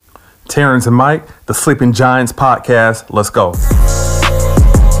Terrence and Mike, the Sleeping Giants podcast. Let's go.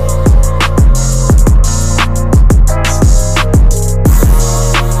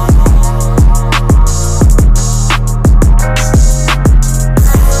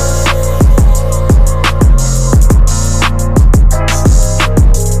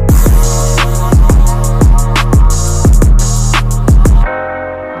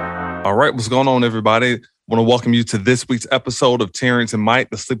 All right, what's going on, everybody? I want to welcome you to this week's episode of Terrence and Mike,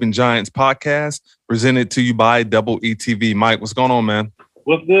 the Sleeping Giants podcast, presented to you by Double ETV. Mike, what's going on, man?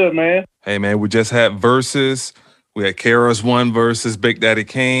 What's good, man? Hey, man, we just had verses. We had KRS-One versus Big Daddy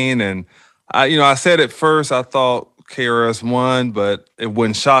Kane, and I said at first I thought KRS won, but it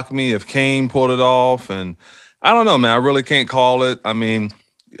wouldn't shock me if Kane pulled it off. And I don't know, man. I really can't call it. I mean,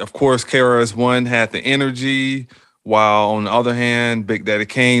 of course, KRS-One had the energy, while on the other hand, Big Daddy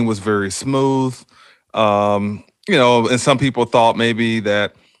Kane was very smooth. And some people thought maybe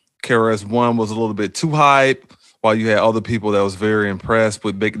that KRS-One was a little bit too hype, while you had other people that was very impressed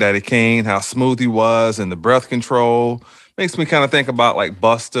with Big Daddy Kane, how smooth he was and the breath control. Makes me kind of think about like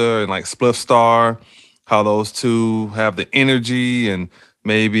Busta and like Spliff Star, how those two have the energy, and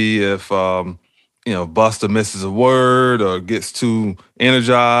maybe if Busta misses a word or gets too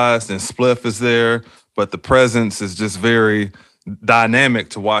energized and Spliff is there, but the presence is just very dynamic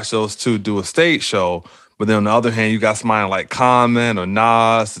to watch those two do a stage show. But then on the other hand, you got somebody like Common or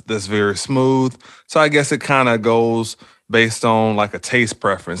Nas that's very smooth. So I guess it kind of goes based on like a taste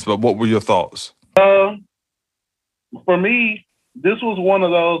preference. But what were your thoughts? For me, this was one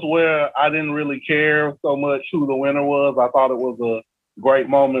of those where I didn't really care so much who the winner was. I thought it was a great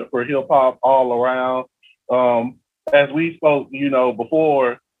moment for hip hop all around. As we spoke,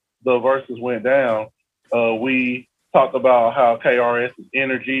 before the verses went down, we talked about how KRS's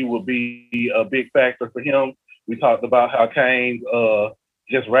energy would be a big factor for him. We talked about how Kane's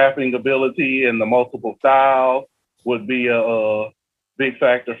just rapping ability and the multiple styles would be a big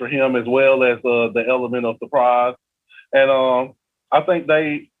factor for him, as well as the element of surprise. And I think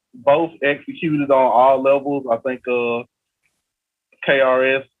they both executed on all levels. I think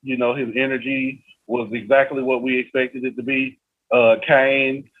KRS, his energy was exactly what we expected it to be.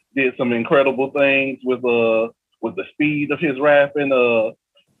 Kane did some incredible things with the speed of his rapping,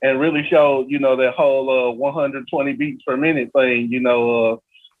 and really showed, that whole 120 beats per minute thing.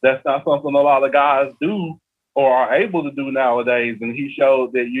 That's not something a lot of guys do or are able to do nowadays. And he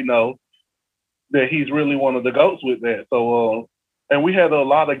showed that, that he's really one of the GOATs with that. So, and we had a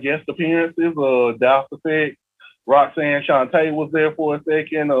lot of guest appearances. Das EFX, Roxanne Shante was there for a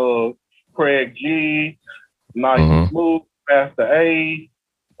second. Craig G, Nice Smooth, Master A,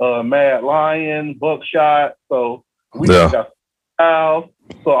 Mad Lion, Buckshot. So we got styles.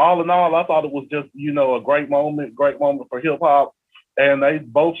 So all in all, I thought it was just, a great moment for hip hop. And they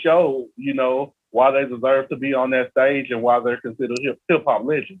both showed, why they deserve to be on that stage and why they're considered hip hop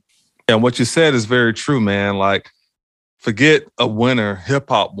legends. And what you said is very true, man. Like, forget a winner, hip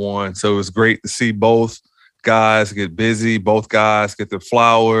hop won. So it was great to see both guys get busy, both guys get their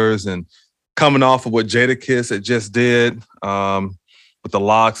flowers, and coming off of what Jadakiss had just did, with the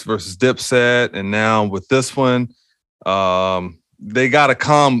Lox versus Dipset, and now with this one, they got to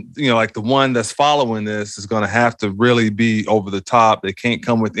come, like the one that's following this is going to have to really be over the top. They can't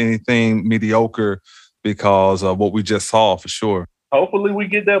come with anything mediocre because of what we just saw, for sure. Hopefully we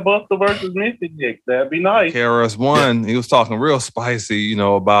get that Busta versus Mystic next. That'd be nice. KRS-One, he was talking real spicy,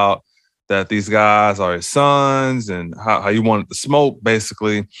 about that these guys are his sons and how he wanted to smoke,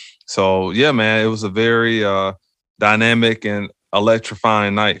 basically. So, yeah, man, it was a very dynamic and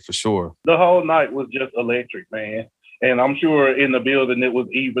electrifying night for sure. The whole night was just electric, man. And I'm sure in the building it was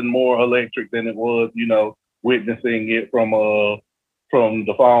even more electric than it was, witnessing it from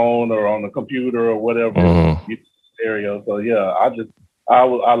the phone or on the computer or whatever stereo. So yeah, I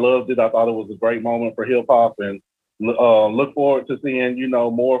loved it. I thought it was a great moment for hip hop, and look forward to seeing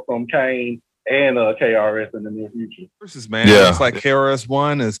more from Kane and KRS in the near future. Versus, man, it's like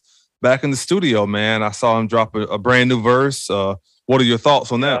KRS-One is back in the studio, man. I saw him drop a brand new verse. What are your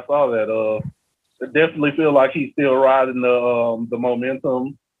thoughts on that? I saw that. I definitely feel like he's still riding the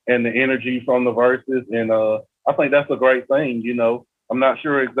momentum and the energy from the verses, and I think that's a great thing. I'm not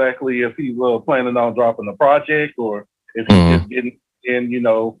sure exactly if he's planning on dropping a project or if he's just getting in,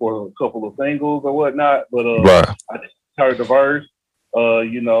 for a couple of singles or whatnot. But I just heard the verse,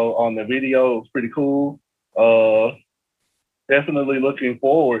 on the video. It was pretty cool. Definitely looking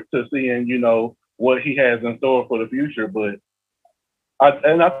forward to seeing, what he has in store for the future. But I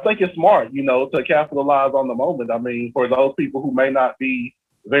think it's smart, to capitalize on the moment. I mean, for those people who may not be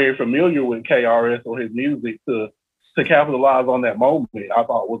very familiar with KRS or his music, to to capitalize on that moment, I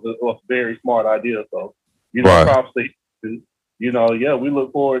thought was a very smart idea. So, Right. props to him. Yeah, we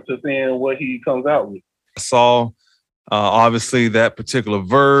look forward to seeing what he comes out with. I saw obviously that particular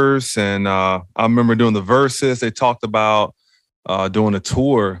verse, and I remember doing the verses. They talked about doing a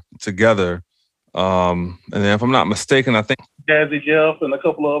tour together. And then, if I'm not mistaken, I think Jazzy Jeff and a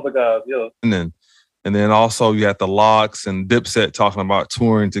couple of other guys, yeah. And then also you had the Locks and Dipset talking about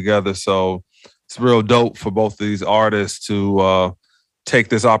touring together. So it's real dope for both of these artists to take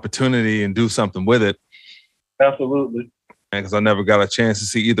this opportunity and do something with it. Absolutely. Because I never got a chance to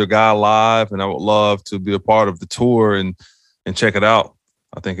see either guy live, and I would love to be a part of the tour and check it out.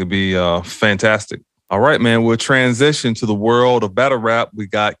 I think it'd be fantastic. All right, man, we'll transition to the world of battle rap. We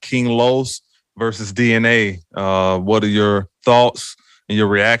got King Los versus DNA. What are your thoughts and your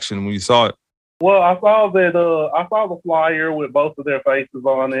reaction when you saw it? Well, I saw the flyer with both of their faces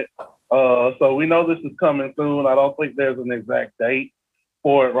on it. So we know this is coming soon. I don't think there's an exact date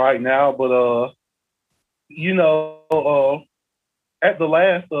for it right now, but at the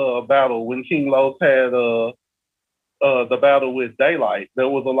last battle when King Los had the battle with Daylight, there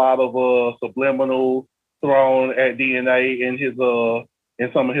was a lot of subliminal thrown at DNA in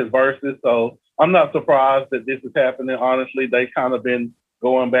some of his verses. So I'm not surprised that this is happening. Honestly, they kind of been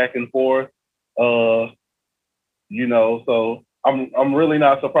going back and forth. So I'm really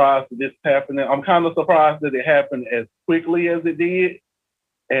not surprised that this is happening. I'm kind of surprised that it happened as quickly as it did,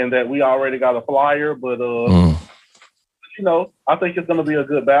 and that we already got a flyer. But I think it's going to be a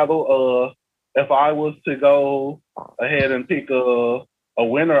good battle. If I was to go ahead and pick a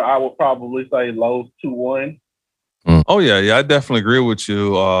winner, I would probably say Los 2-1. Oh yeah, I definitely agree with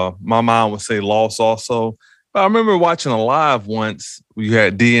you. My mind would say Los also. But I remember watching a live once. You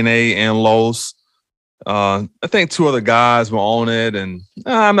had DNA and Los. I think two other guys were on it, and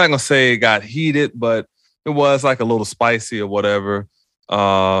I'm not gonna say it got heated, but it was like a little spicy or whatever.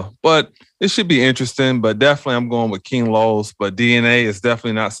 But it should be interesting. But definitely, I'm going with King Los. But DNA is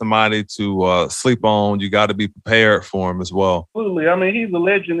definitely not somebody to sleep on. You got to be prepared for him as well. Absolutely. I mean, he's a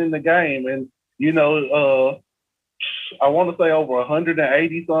legend in the game, and I want to say over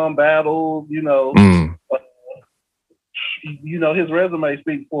 180 some battles. His resume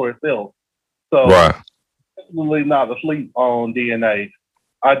speaks for itself. So. Right. Definitely not asleep on DNA.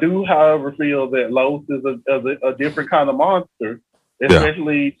 I do, however, feel that Los is a different kind of monster,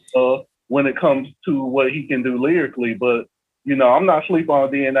 especially when it comes to what he can do lyrically. But, I'm not asleep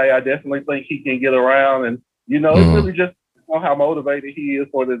on DNA. I definitely think he can get around. And, it's really just how motivated he is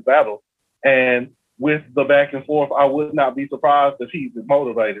for this battle. And with the back and forth, I would not be surprised if he's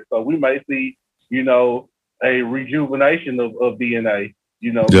motivated. So we may see, a rejuvenation of DNA,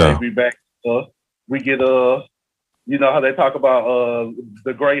 maybe back we get how they talk about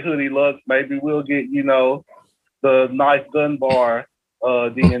the gray hoodie looks. Maybe we'll get the nice gun bar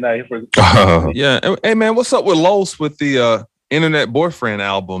DNA for. Yeah, hey man, what's up with Los with the Internet Boyfriend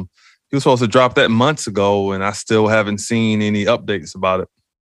album? He was supposed to drop that months ago, and I still haven't seen any updates about it.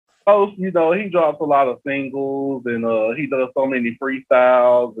 Los, he drops a lot of singles, and he does so many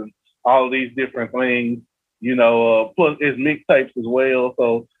freestyles and all of these different things. Plus his mixtapes as well.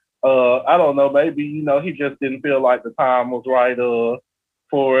 So. I don't know. Maybe he just didn't feel like the time was right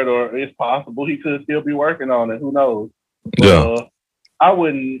for it, or it's possible he could still be working on it. Who knows? Yeah. I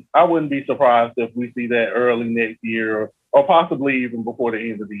wouldn't be surprised if we see that early next year, or possibly even before the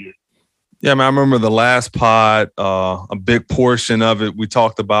end of the year. Yeah, man. I remember the last pod. A big portion of it we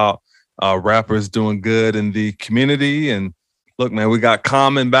talked about rappers doing good in the community, and look, man, we got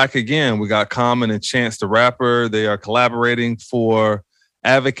Common back again. We got Common and Chance the Rapper. They are collaborating for.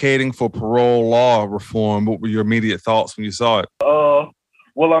 Advocating for parole law reform. What were your immediate thoughts when you saw it?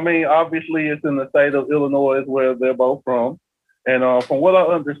 Well, I mean, obviously it's in the state of Illinois where they're both from. And from what I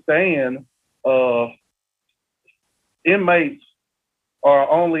understand, inmates are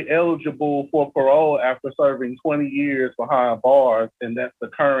only eligible for parole after serving 20 years behind bars. And that's the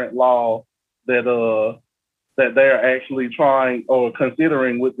current law that they're actually trying or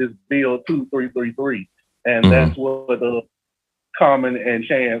considering with this bill 2333. And that's what Common and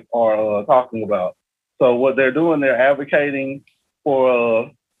Chance are talking about. So what they're doing, they're advocating for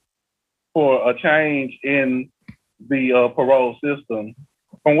a change in the parole system.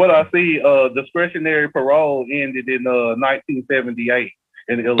 From what I see, discretionary parole ended in 1978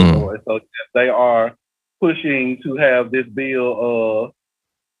 in Illinois. So they are pushing to have this bill.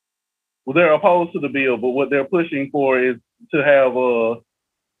 Well, they're opposed to the bill, but what they're pushing for is to have a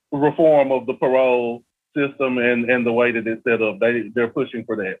reform of the parole system and the way that it's set up. They're pushing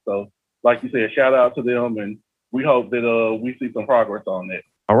for that. So like you said, shout out to them, and we hope that we see some progress on that.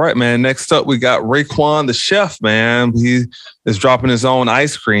 All right, man. Next up, we got Raekwon the Chef, man. He is dropping his own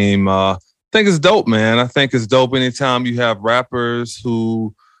ice cream. I think it's dope, man. I think it's dope anytime you have rappers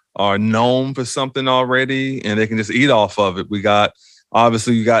who are known for something already and they can just eat off of it.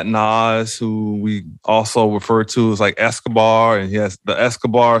 Obviously, you got Nas, who we also refer to as like Escobar, and he has the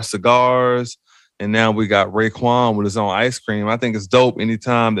Escobar cigars. And now we got Raekwon with his own ice cream. I think it's dope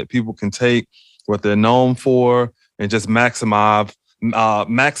anytime that people can take what they're known for and just maximize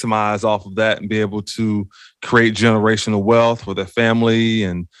off of that and be able to create generational wealth for their family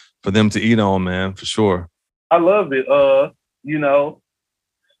and for them to eat on, man, for sure. I love it. You know,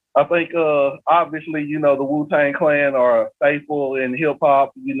 I think obviously, you know, the Wu-Tang Clan are a staple in hip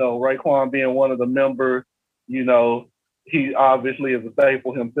hop. You know, Raekwon being one of the members, you know, he obviously is a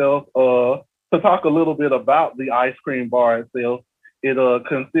staple himself. To talk a little bit about the ice cream bar itself, it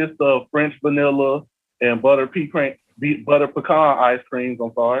consists of French vanilla and butter pecan ice creams,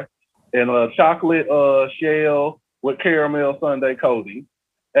 and chocolate shell with caramel sundae coating.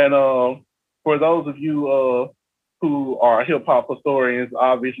 And for those of you who are hip hop historians,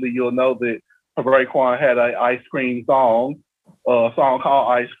 obviously you'll know that Raekwon had an ice cream song, a song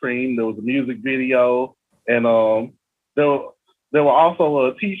called Ice Cream. There was a music video, and there were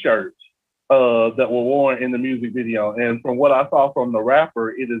also t-shirts that were worn in the music video. And from what I saw from the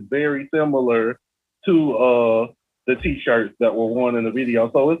rapper, it is very similar to the t-shirts that were worn in the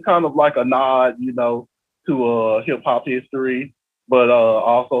video. So it's kind of like a nod, you know, to hip hop history, but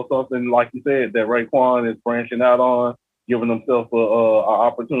also something, like you said, that Raekwon is branching out on, giving himself an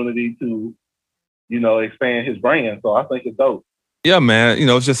opportunity to, you know, expand his brand. So I think it's dope. Yeah, man. You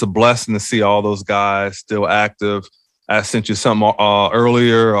know, it's just a blessing to see all those guys still active. I sent you something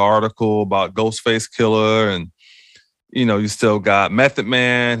earlier, an article about Ghostface Killah, and you know, you still got Method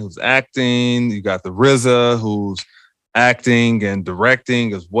Man who's acting. You got the RZA who's acting and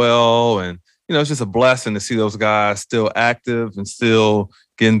directing as well. And you know, it's just a blessing to see those guys still active and still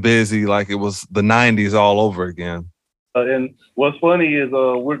getting busy like it was the 90s all over again. And what's funny is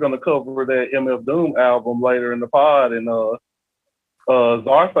we're going to cover that MF Doom album later in the pod, and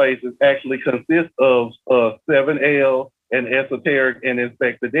Czarface actually consists of 7L and Esoteric and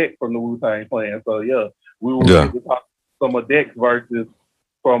Inspector Deck from the Wu-Tang Clan. So yeah, we will get to talk some of Deck's verses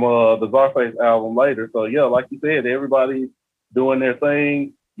from the Czarface album later. So yeah, like you said, everybody's doing their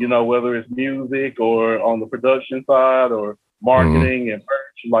thing, you know, whether it's music or on the production side or marketing and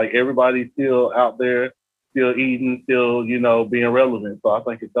merch, like everybody's still out there, still eating, still, you know, being relevant. So I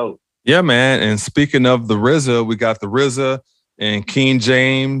think it's dope. Yeah, man. And speaking of the RZA, we got the RZA and King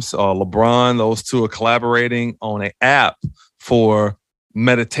James, LeBron. Those two are collaborating on an app for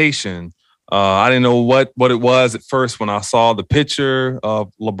meditation. I didn't know what it was at first when I saw the picture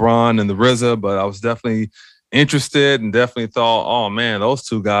of LeBron and the RZA, but I was definitely interested and definitely thought, oh man, those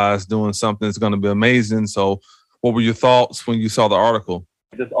two guys doing something that's going to be amazing. So what were your thoughts when you saw the article?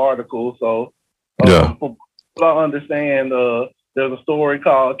 This article, so from what I understand, there's a story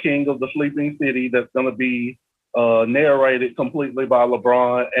called King of the Sleeping City that's going to be narrated completely by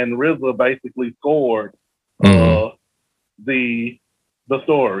LeBron, and RZA basically scored the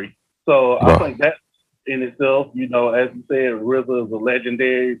story. So I think that in itself, you know, as you said, RZA is a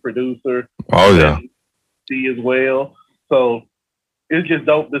legendary producer. Oh yeah. As well. So it's just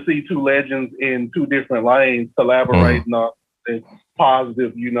dope to see two legends in two different lanes collaborating on something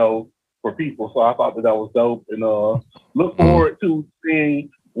positive, you know, for people. So I thought that was dope, and look forward to seeing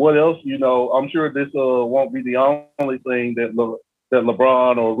what else, you know. I'm sure this won't be the only thing that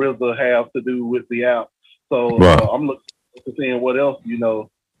LeBron or RZA have to do with the app. So I'm looking forward to seeing what else, you know,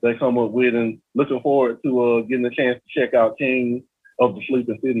 they come up with, and looking forward to getting a chance to check out King of the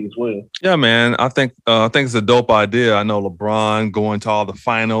Sleeping City as well. Yeah, man. I think it's a dope idea. I know LeBron going to all the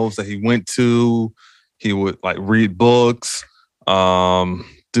finals that he went to. He would like read books, do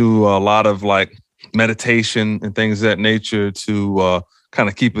a lot of like meditation and things of that nature to kind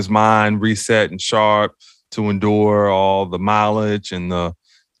of keep his mind reset and sharp to endure all the mileage and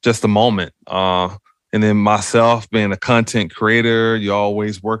just the moment. And then myself being a content creator, you're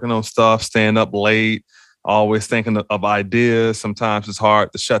always working on stuff, staying up late, always thinking of ideas. Sometimes it's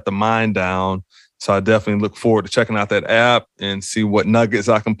hard to shut the mind down. So I definitely look forward to checking out that app and see what nuggets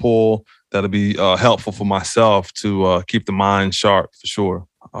I can pull that'll be helpful for myself to keep the mind sharp for sure.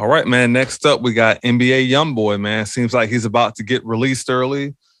 All right, man. Next up, we got NBA YoungBoy, man. Seems like he's about to get released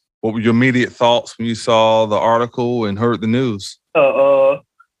early. What were your immediate thoughts when you saw the article and heard the news? So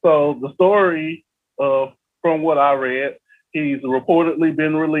the story, from what I read, he's reportedly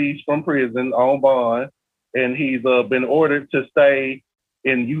been released from prison on bond, and he's been ordered to stay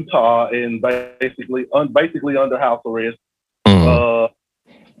in Utah and basically under house arrest.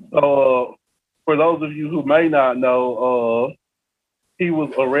 So for those of you who may not know, he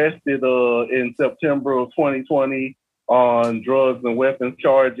was arrested in September of 2020 on drugs and weapons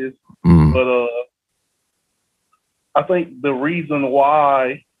charges. But I think the reason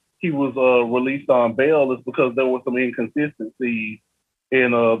why he was released on bail is because there was some inconsistency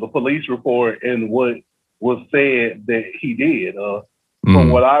in the police report and what was said that he did.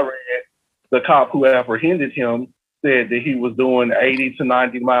 From what I read, the cop who apprehended him said that he was doing 80 to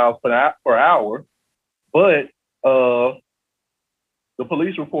 90 miles per hour, but the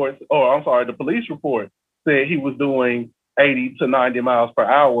police report said he was doing 80 to 90 miles per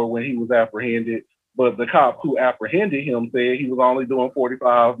hour when he was apprehended, but the cop who apprehended him said he was only doing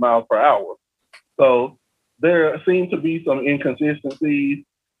 45 miles per hour. So there seem to be some inconsistencies,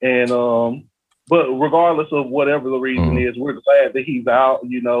 and but regardless of whatever the reason is, we're glad that he's out.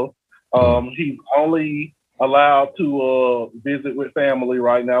 You know, he's only allowed to visit with family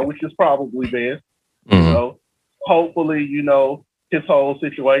right now, which is probably best. You know, hopefully, you know, his whole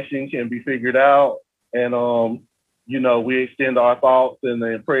situation can be figured out, and you know, we extend our thoughts and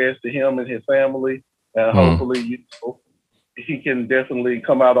the prayers to him and his family, and hopefully, you know, he can definitely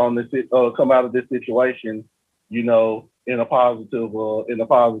come out of this situation, you know, in a positive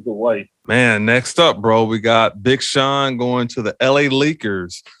way. Man, next up, bro, we got Big Sean going to the LA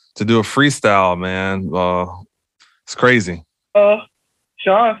Leakers to do a freestyle. Man, it's crazy.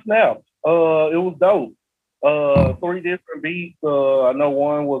 Sean snapped. It was dope. 3 different beats. I know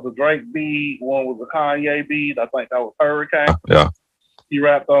one was a Drake beat, one was a Kanye beat. I think that was Hurricane. Yeah. He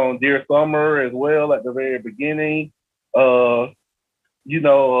rapped on Dear Summer as well at the very beginning. You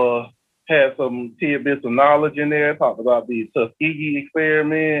know, had some tidbits of knowledge in there. Talked about the Tuskegee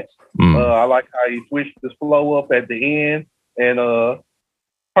experiment. I like how he switched his flow up at the end. And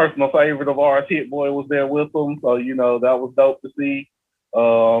personal favorite of ours, Hit Boy, was there with him. So, you know, that was dope to see.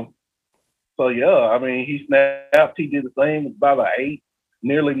 So, yeah, I mean, he snapped. He did the same, about an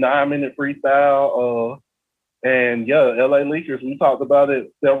nearly 9-minute freestyle. And, yeah, LA Leakers, we talked about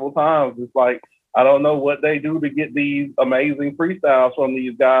it several times. It's like, I don't know what they do to get these amazing freestyles from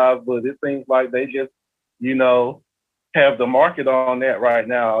these guys, but it seems like they just, you know, have the market on that right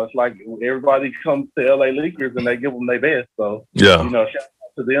now. It's like everybody comes to LA Leakers and they give them their best. So, yeah, you know, shout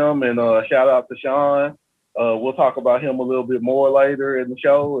out to them and shout out to Sean. We'll talk about him a little bit more later in the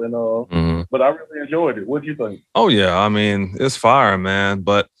show. And but I really enjoyed it. What do you think? Oh, yeah. I mean, it's fire, man.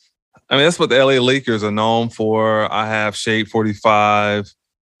 But I mean, that's what the LA Leakers are known for. I have Shade 45.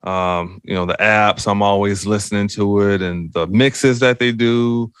 You know, the apps, I'm always listening to it, and the mixes that they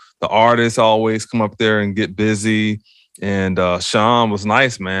do, the artists always come up there and get busy. And Sean was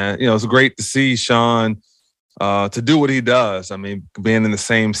nice, man. You know, it's great to see Sean to do what he does. I mean, being in the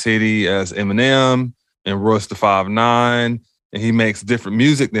same city as Eminem and Royce da 5'9", and he makes different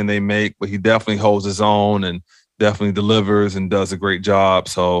music than they make, but he definitely holds his own and definitely delivers and does a great job.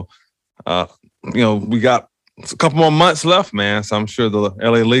 So, you know, we got a couple more months left, man. So I'm sure the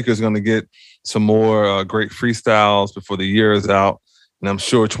LA Lakers are going to get some more great freestyles before the year is out. And I'm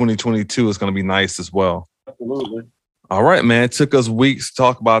sure 2022 is going to be nice as well. Absolutely. All right, man. It took us weeks to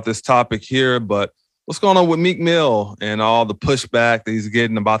talk about this topic here, but what's going on with Meek Mill and all the pushback that he's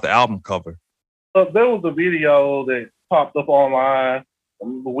getting about the album cover? There was a video that popped up online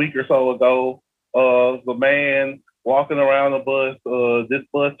a week or so ago. The man walking around a bus. This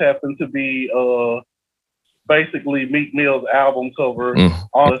bus happened to be basically Meek Mill's album cover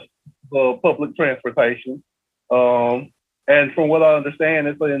on public transportation. And from what I understand,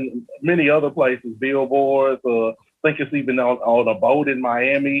 it's in many other places, billboards. I think it's even on a boat in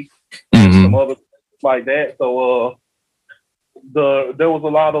Miami, some other places like that. So there was a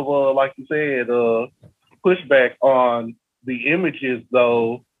lot of, like you said, pushback on the images,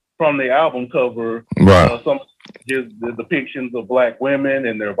 though, from the album cover. Right. Some just the depictions of Black women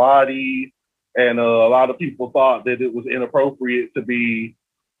and their bodies. And a lot of people thought that it was inappropriate to be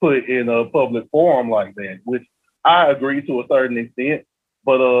put in a public forum like that, which I agree to a certain extent.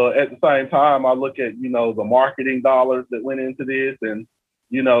 But at the same time, I look at, you know, the marketing dollars that went into this, and,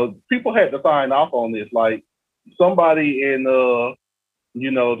 you know, people had to sign off on this. Like somebody in,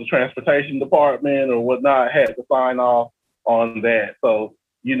 you know, the transportation department or whatnot had to sign off on that. So,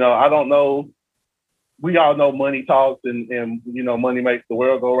 you know, I don't know. We all know money talks and you know, money makes the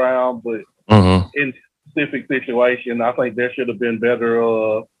world go round. But in this specific situation, I think there should have been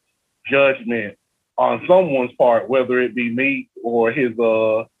better judgment on someone's part, whether it be Meek or his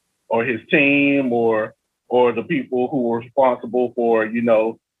team or the people who were responsible for, you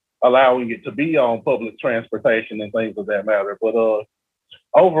know, allowing it to be on public transportation and things of that matter. But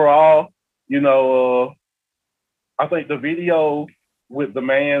overall, you know, I think the video with the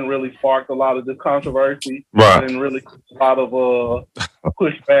man really sparked a lot of this controversy Right. and really a lot of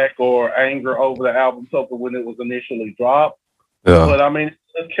pushback or anger over the album cover when it was initially dropped. Yeah. But I mean,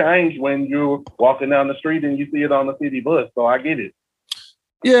 it's changed when you're walking down the street and you see it on the city bus. So I get it.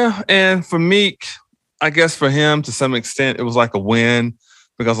 Yeah, and for Meek, I guess for him to some extent it was like a win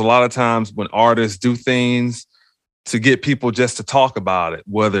because a lot of times when artists do things to get people just to talk about it,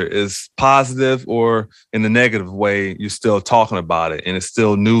 whether it's positive or in a negative way, you're still talking about it and it's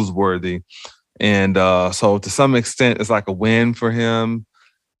still newsworthy. And so to some extent, it's like a win for him.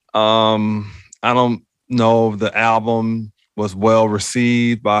 I don't know if the album was well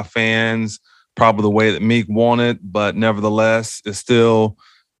received by fans, probably the way that Meek wanted, but nevertheless, it's still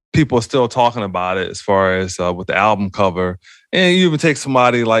people are still talking about it as far as with the album cover. And you even take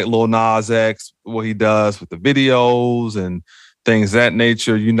somebody like Lil Nas X, what he does with the videos and things of that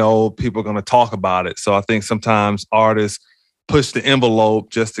nature, you know, people are going to talk about it. So I think sometimes artists push the envelope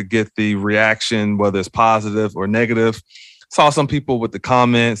just to get the reaction, whether it's positive or negative. Saw some people with the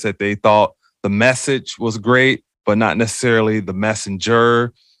comments that they thought the message was great, but not necessarily the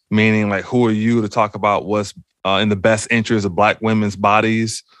messenger, meaning like, who are you to talk about what's in the best interest of Black women's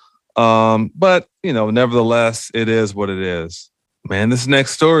bodies? But, you know, nevertheless, it is what it is. Man, this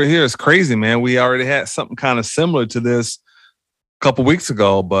next story here is crazy, man. We already had something kind of similar to this a couple weeks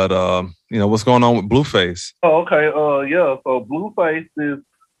ago, but, you know, what's going on with Blueface? Oh, okay. Yeah. So Blueface's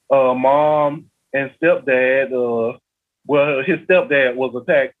mom and stepdad, well, his stepdad was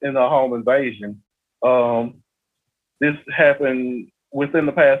attacked in a home invasion. This happened within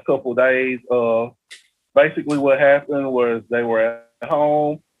the past couple of days. Basically what happened was they were at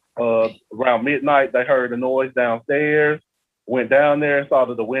home. Around midnight, they heard a noise downstairs, went down there, saw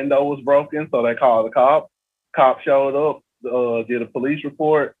that the window was broken, so they called the cops. Cops showed up, did a police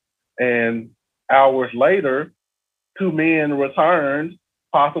report, and hours later, two men returned,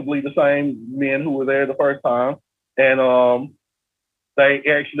 possibly the same men who were there the first time, and they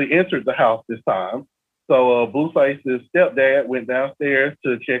actually entered the house this time. So Blueface's stepdad went downstairs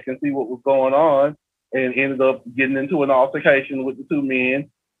to check and see what was going on and ended up getting into an altercation with the two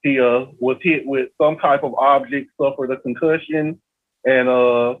men. He was hit with some type of object, suffered a concussion,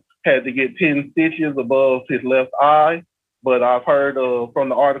 and had to get 10 stitches above his left eye. But I've heard from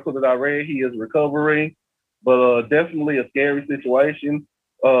the article that I read, he is recovering. But definitely a scary situation.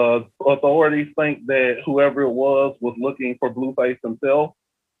 Authorities think that whoever it was looking for Blueface himself.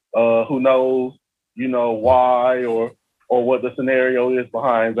 Who knows, you know, why or what the scenario is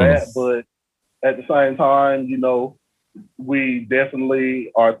behind that. But at the same time, you know, we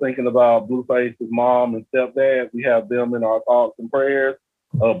definitely are thinking about Blueface's mom and stepdad. We have them in our thoughts and prayers.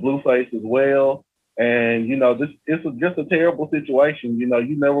 Blueface as well. And, you know, it's just a terrible situation. You know,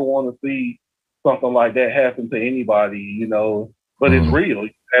 you never want to see something like that happen to anybody, you know, but it's real.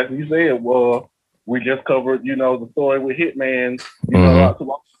 As you said, well, we just covered, you know, the story with Hitman, you know, not too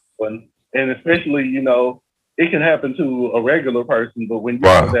long ago. And especially, you know, it can happen to a regular person, but when you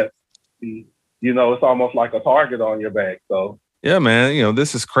have that, you know, it's almost like a target on your back. So yeah, man, you know,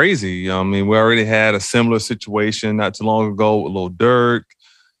 this is crazy. I mean, we already had a similar situation not too long ago with Lil Durk.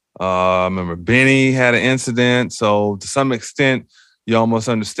 I remember Benny had an incident. So to some extent, you almost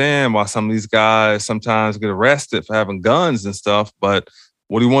understand why some of these guys sometimes get arrested for having guns and stuff. But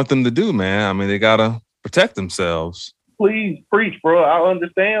what do you want them to do, man? I mean, they got to protect themselves. Please preach, bro. I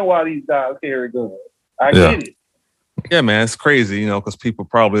understand why these guys carry guns. I get it. Yeah, man, it's crazy, you know, because people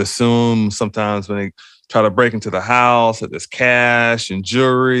probably assume sometimes when they try to break into the house that there's cash and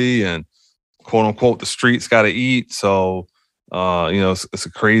jewelry and quote unquote the streets got to eat. So, you know, it's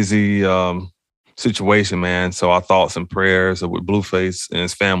a crazy situation, man. So our thoughts and prayers are with Blueface and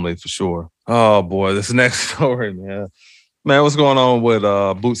his family for sure. Oh boy, this next story, man. Man, what's going on with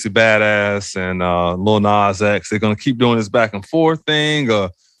Bootsy Badass and Lil Nas X? They're gonna keep doing this back and forth thing,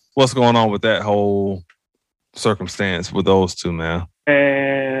 or what's going on with that whole circumstance with those two, man?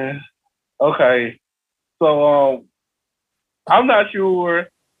 And okay, so I'm not sure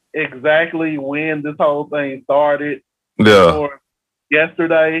exactly when this whole thing started. Yeah. Or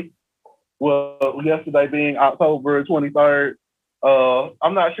yesterday, well, yesterday being October 23rd.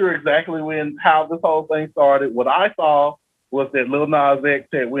 I'm not sure exactly how this whole thing started. What I saw was that Lil Nas X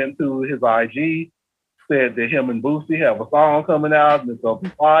had went to his IG, said that him and Boosie have a song coming out and it's on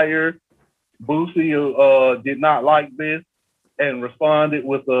fire. Boosie did not like this and responded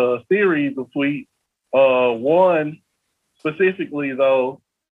with a series of tweets. One specifically, though,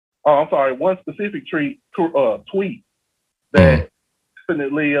 one specific tweet that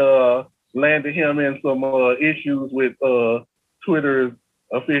definitely landed him in some issues with Twitter's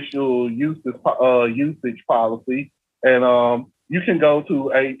official usage policy. And, you can go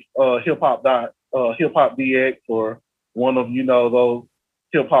to a hip hop DX or one of those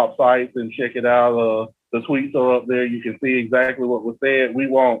hip hop sites and check it out. The tweets are up there. You can see exactly what was said. We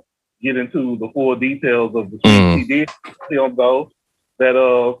won't get into the full details of the tweets he did on those. That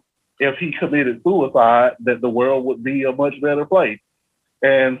if he committed suicide, that the world would be a much better place.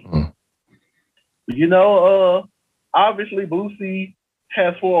 And obviously Boosie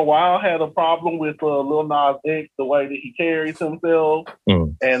has for a while had a problem with Lil Nas X, the way that he carries himself,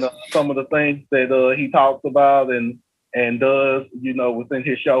 and some of the things that he talks about and does, within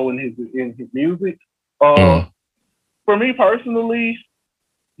his show and in his music. For me personally,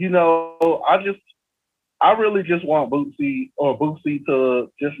 I really just want Boosie to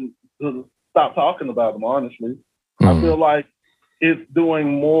stop talking about him. Honestly, I feel like it's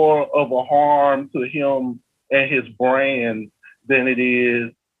doing more of a harm to him and his brand than it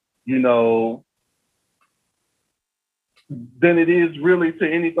is, than it is really to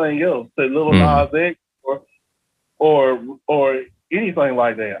anything else, to Lil Nas X or anything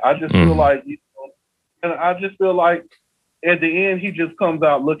like that. I just feel like, and I just feel like at the end he just comes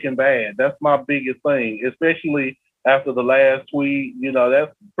out looking bad. That's my biggest thing, especially after the last tweet.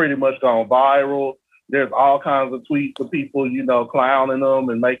 That's pretty much gone viral. There's all kinds of tweets of people, clowning them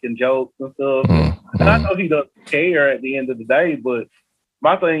and making jokes and stuff. And I know he doesn't care at the end of the day, but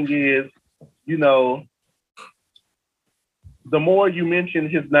my thing is, the more you mention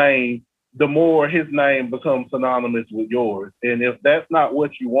his name, the more his name becomes synonymous with yours. And if that's not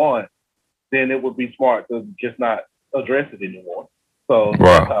what you want, then it would be smart to just not address it anymore. So,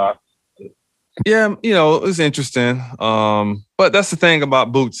 yeah, it's interesting. But that's the thing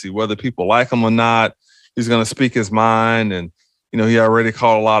about Bootsy, whether people like him or not, he's going to speak his mind. And, he already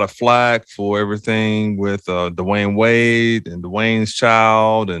caught a lot of flack for everything with Dwayne Wade and Dwayne's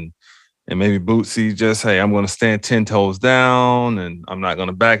child. And maybe Bootsy just, hey, I'm going to stand 10 toes down and I'm not going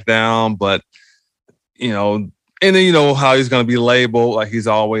to back down. But, and then how he's going to be labeled, like he's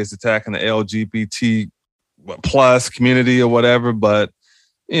always attacking the LGBT plus community or whatever. But,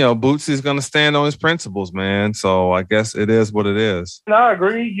 Bootsy's going to stand on his principles, man. So I guess it is what it is. And I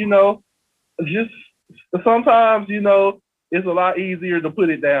agree, just sometimes, it's a lot easier to put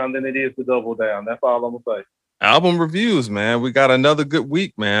it down than it is to double down. That's all I'm going to say. Album reviews, man. We got another good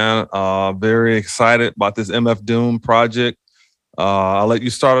week, man. Very excited about this MF Doom project. I'll let you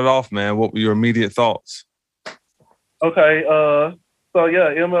start it off, man. What were your immediate thoughts? Okay. So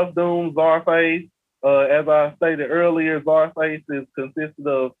yeah, MF Doom, Czarface. As I stated earlier, Czarface is consisted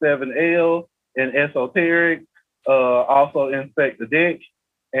of 7L and Esoteric, also Inspect the Deck,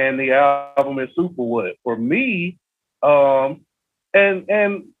 and the album is Superwood. For me, and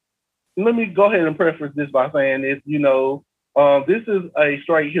let me go ahead and preface this by saying this, this is a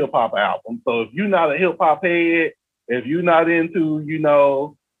straight hip hop album. So if you're not a hip hop head, if you're not into,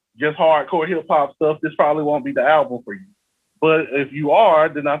 just hardcore hip hop stuff, this probably won't be the album for you. But if you are,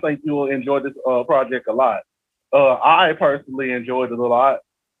 then I think you'll enjoy this project a lot. I personally enjoyed it a lot.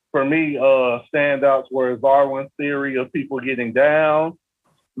 For me, standouts were Zarwin's theory of people getting down,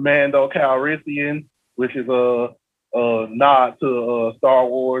 Mando Calrissian, which is a nod to Star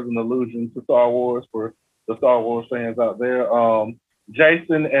Wars, an allusion to Star Wars for the Star Wars fans out there.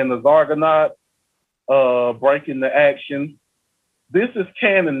 Jason and the Zargonaut, Breaking the Action. This is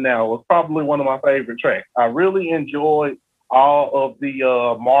canon now. It's probably one of my favorite tracks. I really enjoyed all of the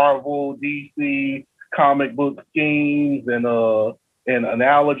Marvel, DC comic book schemes and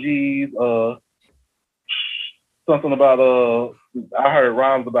analogies. Something about I heard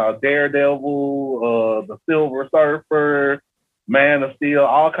rhymes about Daredevil, the Silver Surfer, Man of Steel,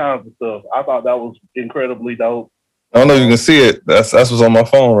 all kinds of stuff. I thought that was incredibly dope. I don't know if you can see it. That's what's on my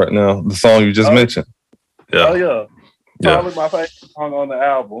phone right now. The song you just mentioned. Yeah. Oh yeah. Probably my favorite song on the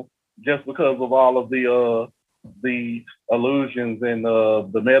album, just because of all of the allusions and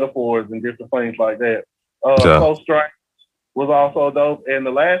the metaphors and different things like that. So Strange was also dope, and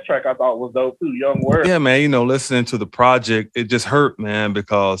the last track I thought was dope too, Young Word. Yeah, man, listening to the project, it just hurt, man,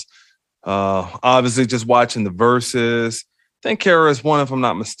 because obviously just watching the verses, I think KRS-One, if I'm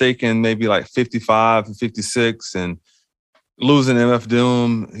not mistaken, maybe like 55 and 56, and losing MF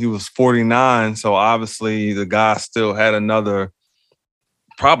Doom, he was 49, so obviously the guy still had another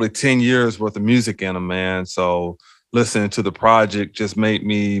probably 10 years worth of music in him, man. So listening to the project just made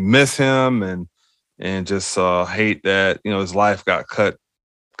me miss him and just hate that, his life got cut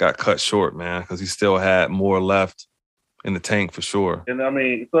short, man, because he still had more left in the tank for sure. And I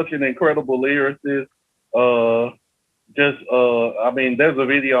mean, such an incredible lyricist. There's a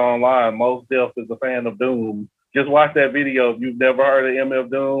video online, Mos Def is a fan of Doom. Just watch that video if you've never heard of MF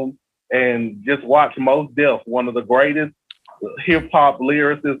Doom, and just watch Mos Def, one of the greatest hip hop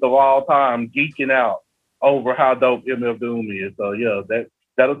lyricists of all time geeking out over how dope MF Doom is. So yeah,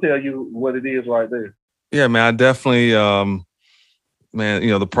 that'll tell you what it is right there. Yeah, man, I definitely, man,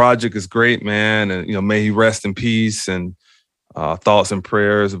 the project is great, man. And, may he rest in peace, and thoughts and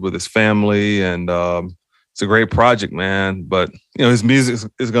prayers with his family. And it's a great project, man. But, his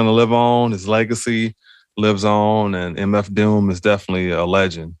music is going to live on. His legacy lives on. And MF Doom is definitely a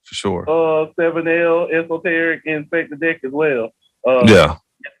legend for sure. 7L, Esoteric, and Infect the Deck as well. Yeah.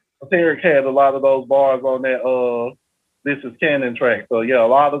 Esoteric had a lot of those bars on that This Is Canon track. So yeah, a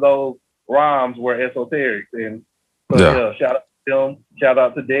lot of those rhymes were esoteric. And so yeah, shout out to them, shout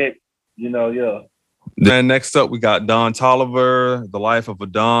out to Deck, yeah. Then next up we got Don Toliver, The Life of a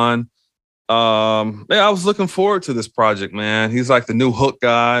Don. Man, I was looking forward to this project, man. He's like the new hook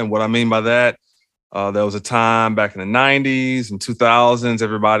guy. And what I mean by that, there was a time back in the 90s and 2000s,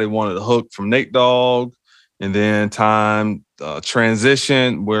 everybody wanted a hook from Nate Dogg. And then time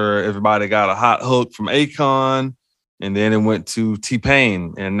transitioned where everybody got a hot hook from Akon. And then it went to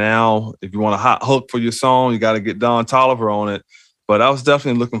T-Pain. And now if you want a hot hook for your song, you got to get Don Toliver on it. But I was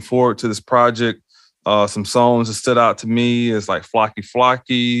definitely looking forward to this project. Some songs that stood out to me is like Flocky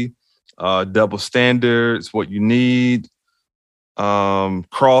Flocky, Double Standards, What You Need,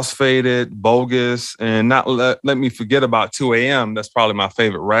 Crossfaded, Bogus, and not let me forget about 2 a.m. That's probably my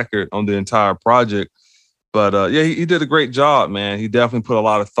favorite record on the entire project. But yeah, he did a great job, man. He definitely put a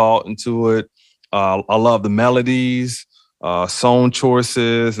lot of thought into it. I love the melodies, song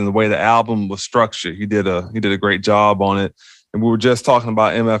choices, and the way the album was structured. He did a great job on it. And we were just talking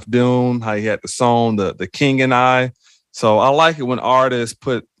about MF Doom, how he had the song The King and I. So I like it when artists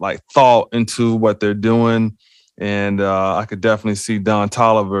put like thought into what they're doing. And I could definitely see Don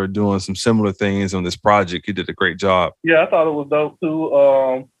Toliver doing some similar things on this project. He did a great job. Yeah, I thought it was dope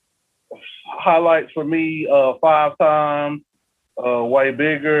too. Highlights for me, 5 Times, Way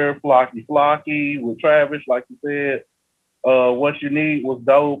Bigger, Flocky Flocky with Travis, like you said. What You Need was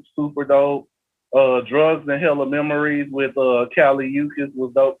dope, super dope. Drugs and Hella Memories with Kali Uchis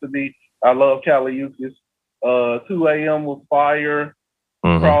was dope to me. I love Kali Uchis. 2 a.m. was fire.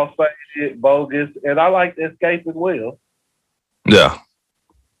 Mm-hmm. Crossfaded, Bogus, and I like Escape as well. Yeah.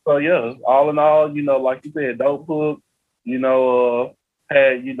 So yeah, all in all, like you said, dope hook.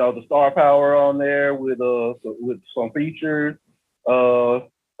 Had the star power on there with some features. I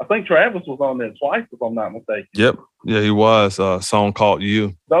think Travis was on there twice, if I'm not mistaken. Yep. Yeah, he was. A song called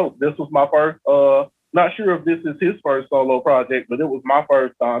You. So this was my first. Not sure if this is his first solo project, but it was my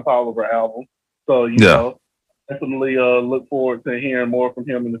first Don Toliver album. So you know. Definitely look forward to hearing more from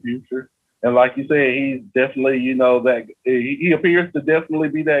him in the future. And like you said, he's definitely, that he appears to definitely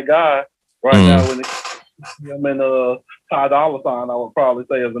be that guy right now. When him and Ty Dolla $ign, I would probably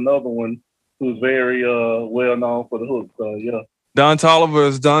say, is another one who's very well known for the hook. So yeah. Don Toliver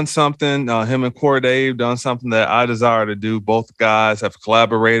has done something. Him and Cordae done something that I desire to do. Both guys have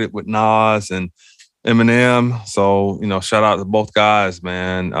collaborated with Nas and Eminem. So shout out to both guys,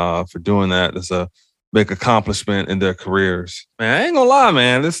 man, for doing that. It's a big accomplishment in their careers. Man, I ain't gonna lie,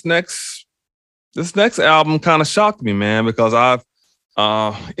 man. This next album kind of shocked me, man, because I've,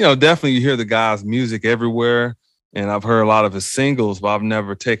 definitely you hear the guy's music everywhere, and I've heard a lot of his singles, but I've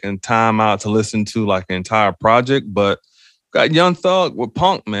never taken time out to listen to like an entire project. But got Young Thug with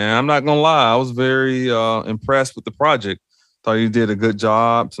Punk, man. I'm not gonna lie, I was very impressed with the project. Thought he did a good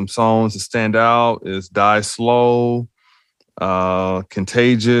job. Some songs that stand out is Die Slow,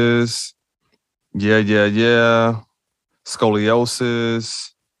 Contagious. Yeah.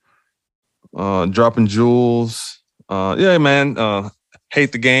 Scoliosis, Dropping Jewels. Yeah, man.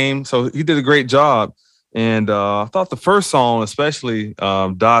 Hate the Game. So he did a great job. And I thought the first song, especially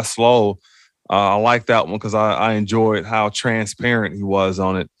Die Slow, I like that one because I enjoyed how transparent he was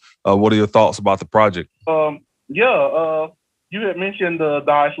on it. What are your thoughts about the project? You had mentioned the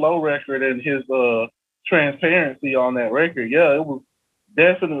Die Slow record and his transparency on that record. Yeah, it was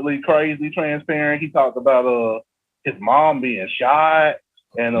definitely crazy transparent. He talked about his mom being shot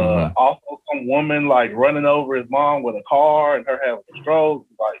and also some woman like running over his mom with a car and her having a stroke,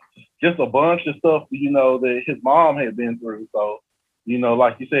 like just a bunch of stuff, that his mom had been through. So,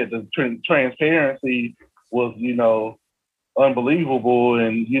 like you said, the transparency was, unbelievable.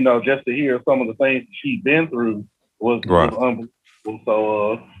 And, just to hear some of the things she'd been through was unbelievable.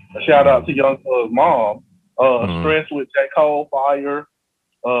 So a shout out to Young Thug's mom. Stress with J. Cole, fire.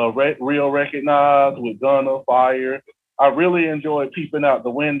 Real Recognize with Gunna, fire. I really enjoyed Peeping Out the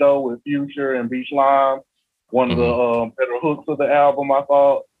Window with Future and Beach Lime. One of the better hooks of the album, I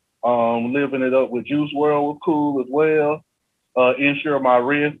thought. Living It Up with Juice WRLD was cool as well. Insure My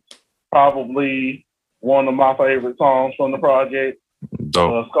Wrist, probably one of my favorite songs from the project.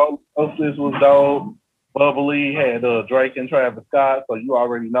 Dope. Scoliosis was dope. Bubbly had Drake and Travis Scott, so you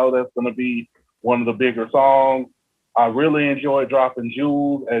already know that's going to be one of the bigger songs. I really enjoyed Dropping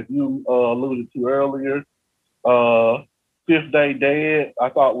Jewels, as you alluded to earlier. Fifth Day Dead, I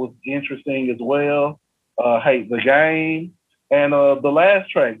thought was interesting as well. Hate the Game. And the last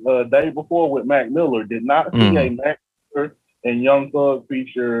track, Day Before with Mac Miller, did not see a Mac Miller and Young Thug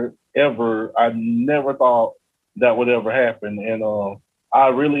feature ever. I never thought that would ever happen. And I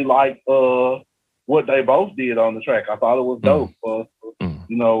really liked what they both did on the track. I thought it was dope.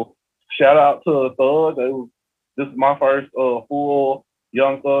 You know, shout out to Thug. This is my first full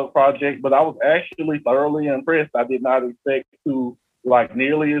Young Thug project, but I was actually thoroughly impressed. I did not expect to like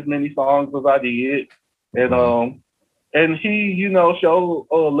nearly as many songs as I did. And he, you know, showed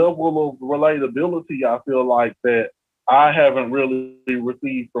a level of relatability, I feel like, that I haven't really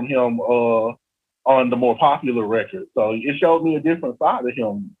received from him on the more popular record. So it showed me a different side of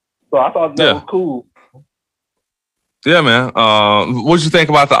him. So I thought that was cool. Yeah, man. What did you think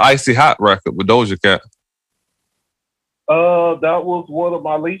about the Icy Hot record with Doja Cat? That was one of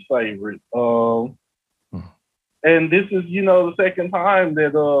my least favorites. And this is, you know, the second time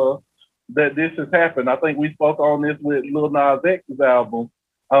that this has happened. I think we spoke on this with Lil Nas X's album.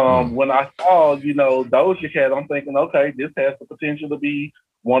 When I saw, you know, Doja Cat, I'm thinking, okay, this has the potential to be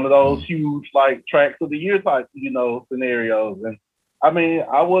one of those huge, like, tracks of the year type, you know, scenarios. And I mean,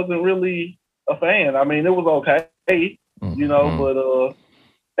 I wasn't really a fan. I mean, it was okay, you know, but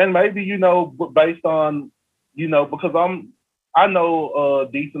and maybe, you know, based on, you know, because I know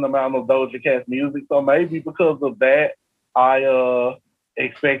a decent amount of Doja Cat's music, so maybe because of that, I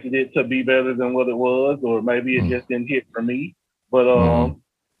expected it to be better than what it was, or maybe it just didn't hit for me. But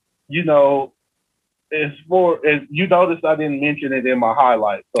you know, as you noticed, I didn't mention it in my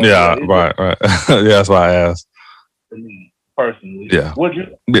highlights. So yeah, right. Yeah, that's why I asked. For me personally, yeah, would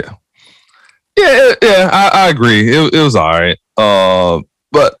you? Yeah. I agree. It was all right.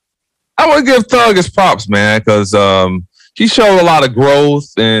 But I would give Thug his props, man, because he showed a lot of growth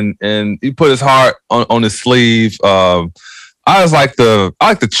and he put his heart on his sleeve. I like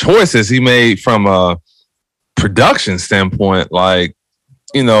the choices he made from a production standpoint. Like,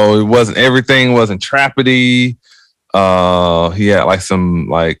 you know, everything wasn't trappity. He had like some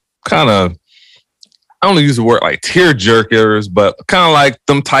like kind of, I don't use the word like tear jerkers, but kind of like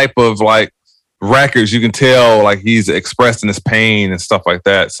them type of like records. You can tell like he's expressing his pain and stuff like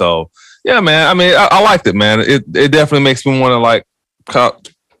that. So yeah, man. I mean, I liked it, man. It definitely makes me want to like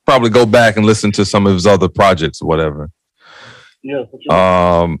probably go back and listen to some of his other projects or whatever. Yeah, for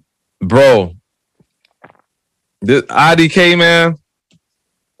sure. Bro, this IDK, man.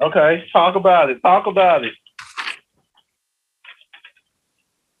 Okay, talk about it.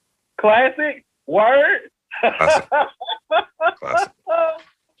 Classic word. Classic.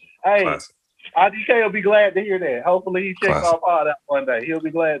 Hey, Classic. IDK will be glad to hear that. Hopefully he checks off all that one day. He'll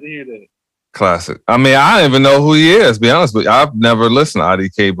be glad to hear that. Classic. I mean, I don't even know who he is, to be honest, but I've never listened to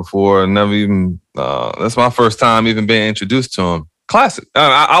IDK before. Never even, that's my first time even being introduced to him. Classic.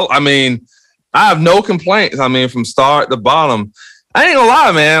 I mean, I have no complaints. I mean, from start to bottom, I ain't gonna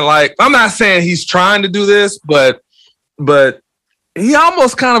lie, man. Like, I'm not saying he's trying to do this, but he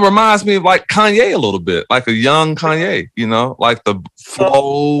almost kind of reminds me of like Kanye a little bit, like a young Kanye, you know, like the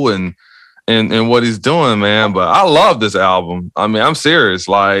flow and what he's doing, man. But I love this album. I mean, I'm serious.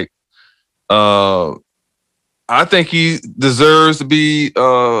 Like, I think he deserves to be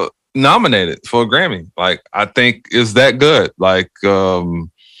nominated for a Grammy. Like, I think is that good. Like,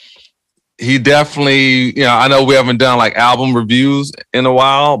 he definitely, you know, I know we haven't done like album reviews in a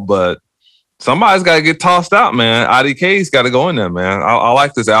while, but somebody's got to get tossed out, man. IDK's got to go in there, man. I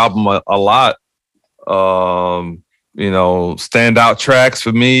like this album a lot. You know, standout tracks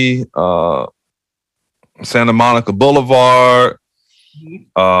for me, Santa Monica Boulevard.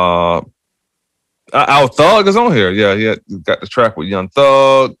 Our Thug is on here. Yeah, got the track with Young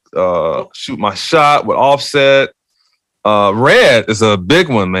Thug. Shoot My Shot with Offset. Red is a big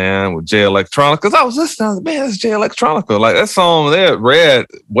one, man, with Jay Electronica. Because I was listening, man, it's Jay Electronica. Like that song there, Red,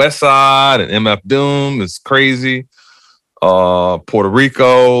 Westside, and MF Doom is crazy. Puerto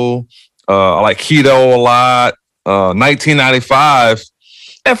Rico. I like Keto a lot. 1995.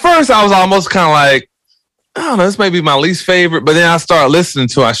 At first, I was almost kind of like, I don't know, this may be my least favorite. But then I started listening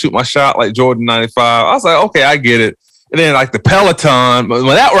to I Shoot My Shot, like Jordan 95. I was like, okay, I get it. And then like the Peloton, when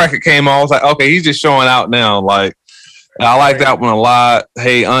that record came on, I was like, okay, he's just showing out now. Like, I like that one a lot.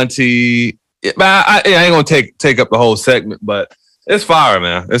 Hey, Auntie. I ain't going to take up the whole segment, but it's fire,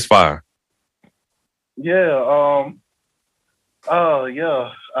 man. It's fire. Yeah.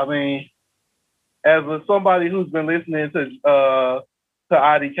 Yeah. I mean, somebody who's been listening to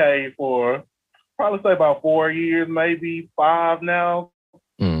IDK for probably say about 4 years, maybe 5 now.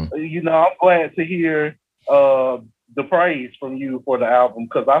 You know, I'm glad to hear the praise from you for the album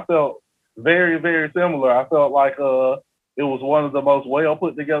because I felt very, very similar. I felt like it was one of the most well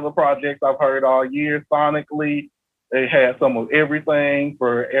put together projects I've heard all year. Sonically, it had some of everything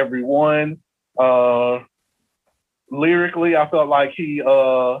for everyone. Lyrically, I felt like he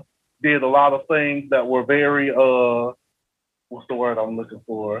did a lot of things that were very what's the word I'm looking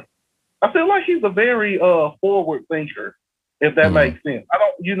for? I feel like he's a very forward thinker, if that makes sense.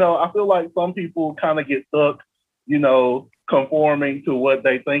 I feel like some people kind of get stuck, conforming to what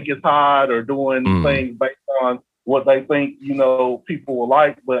they think is hot or doing things based on what they think, people will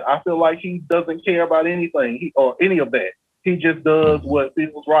like. But I feel like he doesn't care about anything or any of that. He just does what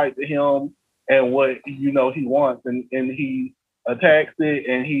feels right to him and what, he wants. And he attacks it,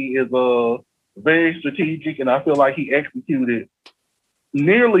 and he is very strategic. And I feel like he executed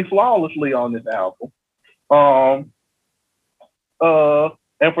nearly flawlessly on this album.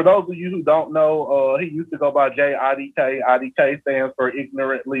 And for those of you who don't know, he used to go by JIDK. IDK stands for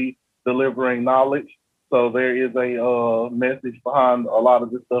Ignorantly Delivering Knowledge. So there is a message behind a lot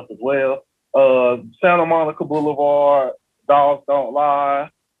of this stuff as well. Santa Monica Boulevard, Dogs Don't Lie,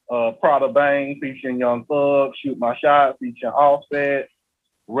 Prada Bang featuring Young Thug, Shoot My Shot featuring Offset,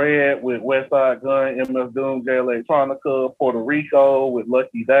 Red with Westside Gun, MF Doom, J Electronica, Puerto Rico with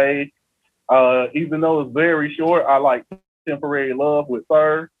Lucky Day. Even though it's very short, I like Temporary Love with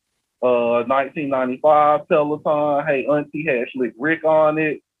Sir. 1995, Peloton, Hey Auntie had Slick Rick on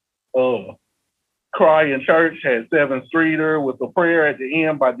it. Cry in Church had 7th Streeter with a prayer at the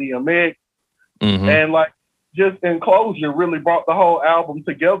end by DMX. And just Enclosure really brought the whole album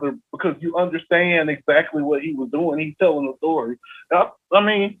together because you understand exactly what he was doing. He's telling a story. I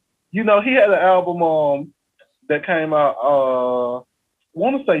mean, he had an album that came out, I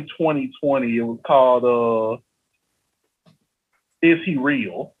want to say 2020. It was called Is He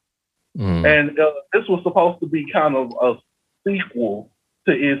Real? And this was supposed to be kind of a sequel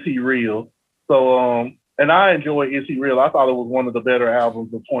to Is He Real? So, and I enjoyed Is He Real? I thought it was one of the better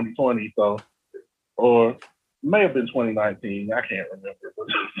albums of 2020. So, or may have been 2019. I can't remember, but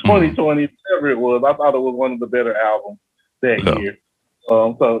 2020, whatever it was, I thought it was one of the better albums that year.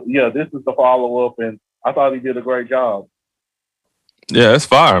 So yeah, this is the follow up, and I thought he did a great job. Yeah, it's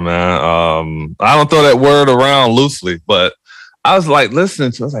fire, man. I don't throw that word around loosely, but I was like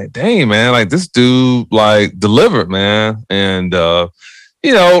listening to it, I was like, dang, man, like this dude like delivered, man. And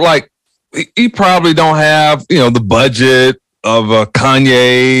he probably don't have, the budget of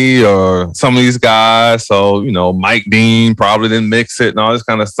Kanye or some of these guys. So, Mike Dean probably didn't mix it and all this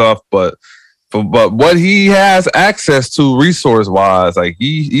kind of stuff. But what he has access to resource wise, like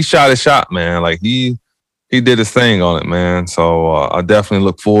he shot his shot, man. Like he did his thing on it, man. So I definitely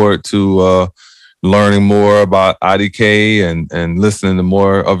look forward to learning more about IDK and listening to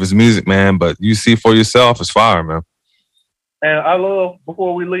more of his music, man. But you see for yourself, it's fire, man. And I love,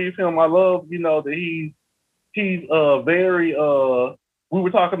 before we leave him, I love, that he's very, we were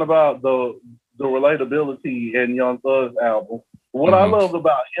talking about the relatability in Young Thug's album. What I loved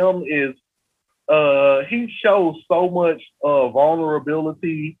about him is he shows so much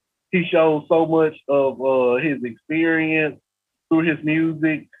vulnerability. He shows so much of his experience through his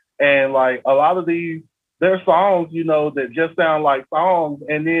music. And like a lot of these, they're songs, that just sound like songs.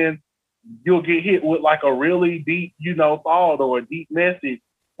 And then you'll get hit with like a really deep, thought or a deep message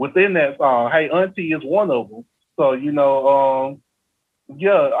within that song. Hey Auntie is one of them. So,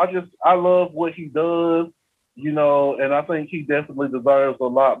 I love what he does, and I think he definitely deserves a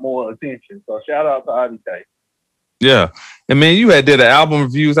lot more attention. So shout out to IDK. Yeah. And man, you did an album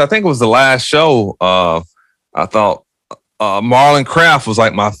reviews. I think it was the last show. I thought Marlon Craft was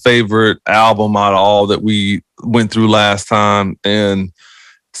like my favorite album out of all that we went through last time. And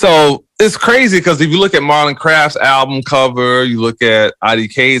so it's crazy because if you look at Marlon Craft's album cover, you look at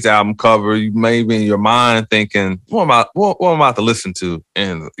IDK's album cover, you may be in your mind thinking, what am I about to listen to?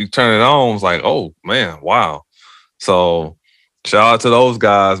 And you turn it on, it's like, oh man, wow. So shout out to those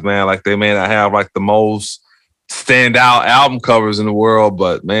guys, man. Like they may not have like the most standout album covers in the world,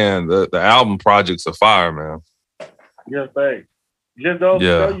 but man, the album projects are fire, man. Yes, thanks. Just goes to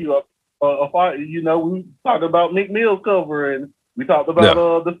show you a fire. We talked about Meek Mill's cover and we talked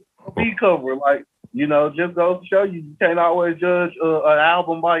about the B cover. Like, just goes to show you can't always judge an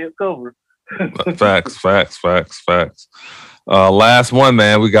album by its cover. Facts. Last one,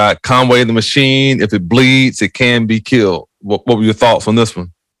 man. We got Conway the Machine. If it bleeds, it can be killed. What were your thoughts on this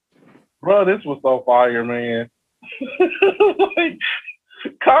one? Bro, this was so fire, man. Like,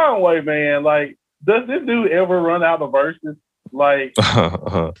 Conway, man. Like, Does this dude ever run out of verses? Like,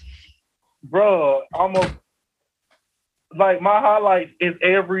 bro, almost like my highlights is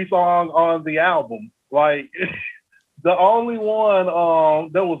every song on the album. Like the only one,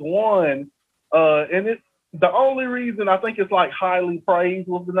 there was one, and it's the only reason I think it's like highly praised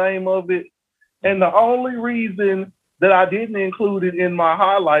was the name of it, and the only reason that I didn't include it in my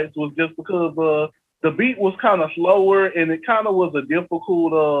highlights was just because the beat was kind of slower and it kind of was a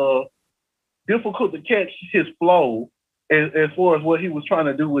difficult to catch his flow as far as what he was trying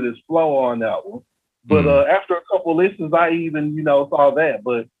to do with his flow on that one. But after a couple listens, I even, saw that.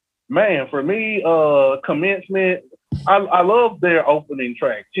 But man, for me, Commencement, I love their opening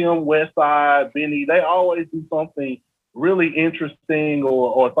track. Tim, Westside, Benny, they always do something really interesting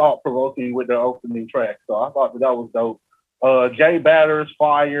or thought-provoking with their opening track. So I thought that was dope. Jay Batter's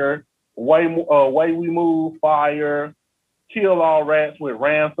Fire, Way We Move, Fire, Kill All Rats with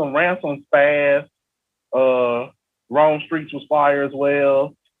Ransom. Ransom's fast. Rome Streets was fire as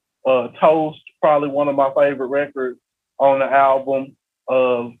well. Toast, probably one of my favorite records on the album.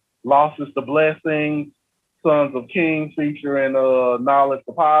 Lost is the Blessings, Sons of Kings featuring Knowledge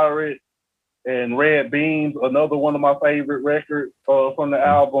the Pirate, and Red Beans, another one of my favorite records from the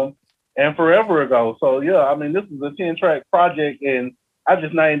album, and Forever Ago. So yeah, I mean, this is a 10-track project, and I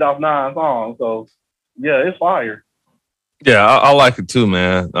just named off 9 songs. So yeah, it's fire. Yeah, I like it too,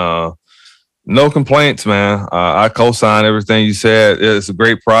 man. No complaints, man. I co-sign everything you said. It's a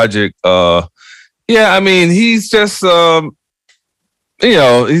great project. Yeah, I mean, he's just,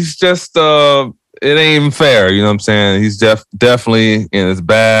 he's just, it ain't even fair. You know what I'm saying? He's definitely in his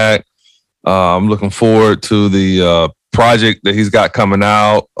bag. I'm looking forward to the project that he's got coming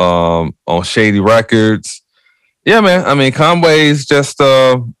out on Shady Records. Yeah, man. I mean, Conway's just,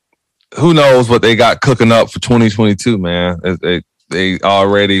 who knows what they got cooking up for 2022, man. They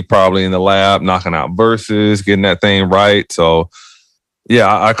already probably in the lab knocking out verses, getting that thing right. So,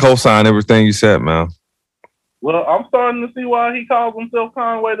 yeah, I co-sign everything you said, man. Well, I'm starting to see why he calls himself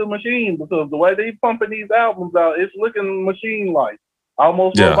Conway the Machine, because the way they pumping these albums out, it's looking machine-like,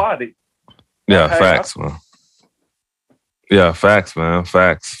 almost robotic. Yeah, facts, man. Yeah, facts, man.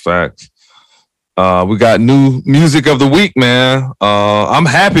 Facts. We got new music of the week, man. I'm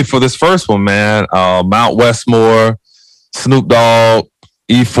happy for this first one, man. Mount Westmore, Snoop Dogg,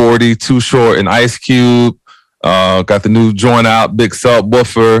 E40, Too Short, and Ice Cube. Got the new joint out, Big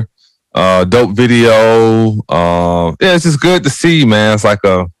Subwoofer. Dope video. Yeah, it's just good to see, man. It's like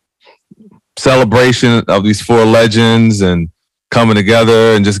a celebration of these 4 legends and coming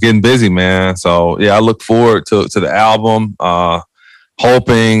together and just getting busy, man. So yeah, I look forward to the album.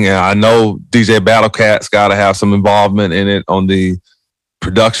 Hoping, and I know DJ Battlecat's got to have some involvement in it on the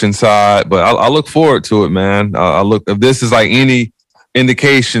production side, but I look forward to it, man. If this is like any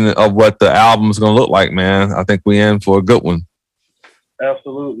indication of what the album is going to look like, man, I think we in for a good one.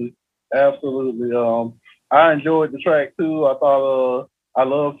 Absolutely. I enjoyed the track too. I thought it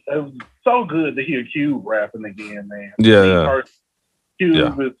was so good to hear Cube rapping again, man. Yeah.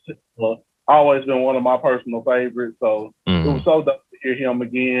 Cube is always been one of my personal favorites, so it was so dope to hear him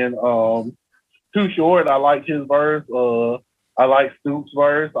again. Too Short, I liked his verse. I like Snoop's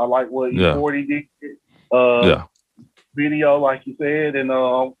verse. I like what E40 did. Video, like you said, and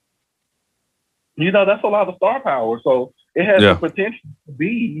that's a lot of star power. So it has the potential to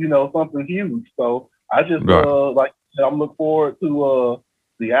be, something huge. So I just I'm looking forward to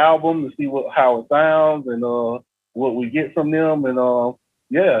the album to see how it sounds and what we get from them. And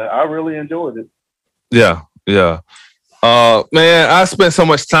I really enjoyed it. Yeah. Man, I spent so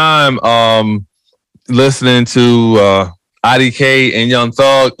much time listening to IDK and Young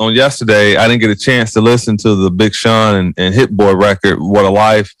Thug on yesterday. I didn't get a chance to listen to the Big Sean and Hit Boy record, What a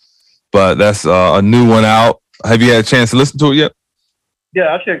Life, but that's a new one out. Have you had a chance to listen to it yet?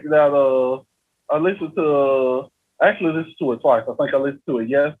 Yeah, I checked it out. I listened to it twice. I think I listened to it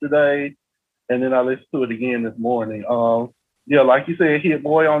yesterday, and then I listened to it again this morning. Like you said, Hit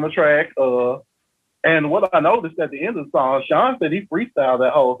Boy on the track. And what I noticed at the end of the song, Sean said he freestyled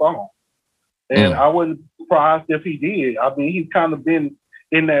that whole song. And I wasn't surprised if he did. I mean, he's kind of been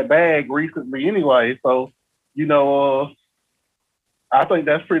in that bag recently anyway. So, I think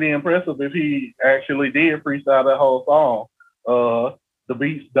that's pretty impressive if he actually did freestyle that whole song. The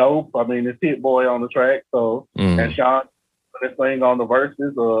beat's dope. I mean, it's Hit Boy on the track. So, and Sean put his thing on the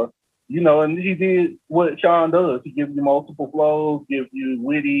verses. And he did what Sean does. He gives you multiple flows, gives you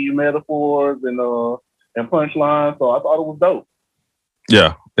witty metaphors and punchlines. So I thought it was dope.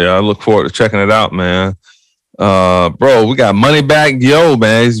 Yeah, I look forward to checking it out, man. Bro, we got Moneybagg Yo,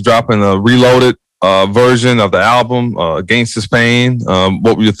 man. He's dropping a reloaded version of the album, Gangsta's Pain.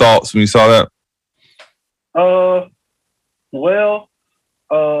 What were your thoughts when you saw that? Uh, well,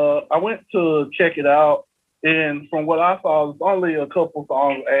 I went to check it out, and from what I saw, there's only a couple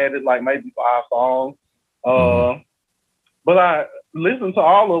songs added, like maybe 5 songs. Mm-hmm. Uh, but I listened to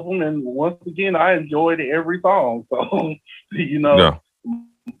all of them, and once again, I enjoyed every song. So, you know, Yeah.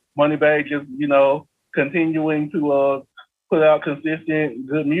 Moneybag just, continuing to put out consistent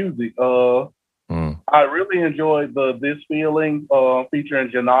good music. Mm. I really enjoyed the This Feeling featuring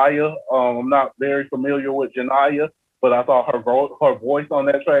Janaya. I'm not very familiar with Janaya, but I thought her voice on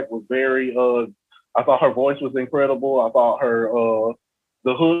that track was very. I thought her voice was incredible. I thought her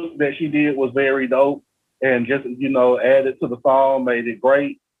the hook that she did was very dope, and just added to the song, made it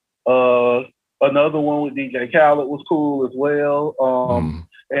great. Uh, Another one with DJ Khaled was cool as well. Mm.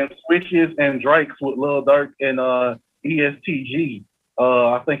 And Switches and Drakes with Lil Durk and ESTG.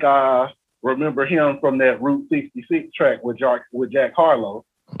 I think I remember him from that Route 66 track with Jack Harlow.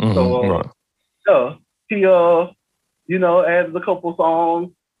 Mm-hmm. So Right. yeah, he added a couple songs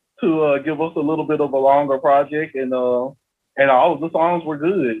to give us a little bit of a longer project, and all of the songs were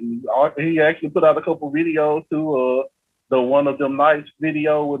good. And he actually put out a couple videos too. The One of Them Nights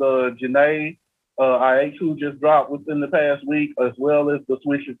video with Janae IH, who just dropped within the past week, as well as the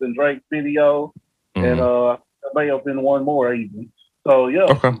Switches and Drake video, and Mm-hmm. there may have been one more even. So yeah,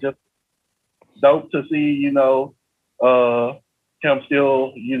 Okay. just dope to see, uh, him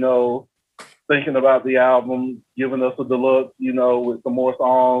still, thinking about the album, giving us a deluxe, with some more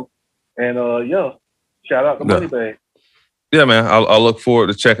songs. And yeah, shout out to Yeah. Moneybag. Yeah, man. I'll look forward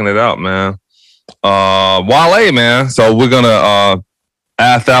to checking it out, man. Wale, man. So we're gonna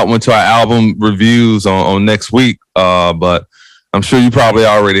add that one to our album reviews on next week. But I'm sure you probably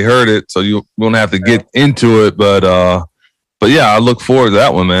already heard it, so you won't have to get into it. But yeah, I look forward to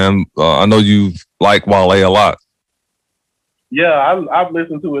that one, man. I know you like Wale a lot. Yeah, I've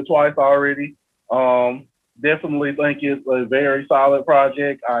listened to it twice already. Definitely think it's a very solid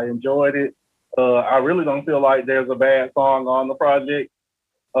project. I enjoyed it. I really don't feel like there's a bad song on the project.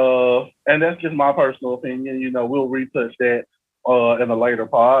 And that's just my personal opinion. We'll retouch that in a later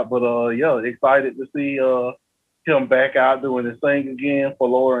pod. But yeah, excited to see him back out doing his thing again for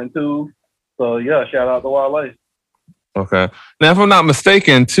Lauren too. So yeah, shout out to Wale. Okay. Now, if I'm not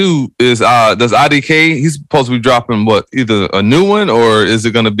mistaken, too, does IDK? He's supposed to be dropping what? Either a new one or is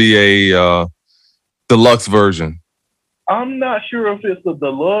it going to be a deluxe version? I'm not sure if it's a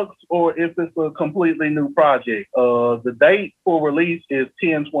deluxe or if it's a completely new project. The date for release is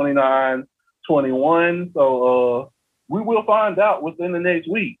 10/29/21. So we will find out within the next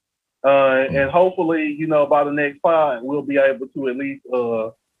week. And hopefully, by the next pod, we'll be able to at least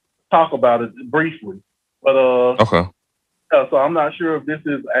talk about it briefly. But Okay. so I'm not sure if this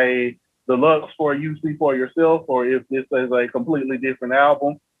is a deluxe for you see for yourself or if this is a completely different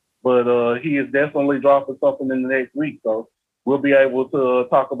album. But he is definitely dropping something in the next week. So we'll be able to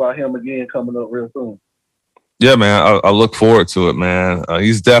talk about him again coming up real soon. Yeah, man. I look forward to it, man.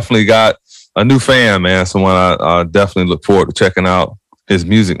 He's definitely got a new fan, man. Someone I definitely look forward to checking out his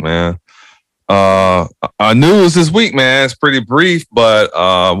music, man. Our news this week, man, it's pretty brief, but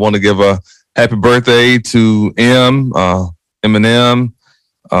I want to give a happy birthday to Eminem.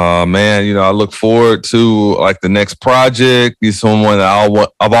 Man, I look forward to like the next project. He's someone that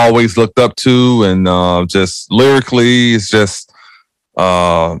I've always looked up to, and just lyrically, it's just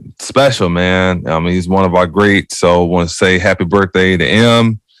special, man. I mean, he's one of our greats. So I want to say happy birthday to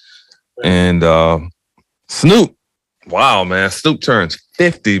M. And Snoop. Wow, man. Snoop turns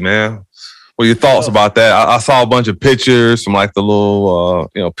 50, man. What are your thoughts about that? I saw a bunch of pictures from like the little,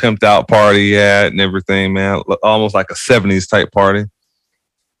 pimped out party he had and everything, man. Almost like a 70s type party.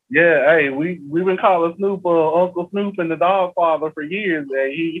 Yeah, hey, we've been calling Snoop Uncle Snoop and the Dog Father for years.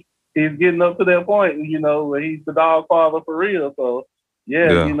 And he's getting up to that point, where he's the Dog Father for real. So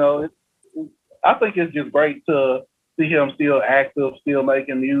yeah. I think it's just great to see him still active, still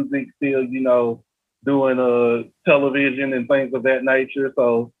making music, still doing television and things of that nature.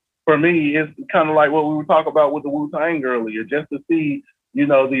 So for me, it's kind of like what we were talking about with the Wu-Tang earlier, just to see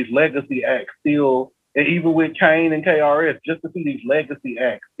these legacy acts still. And even with Kane and KRS, just to see these legacy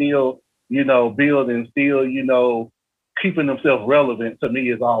acts still, building, still, keeping themselves relevant to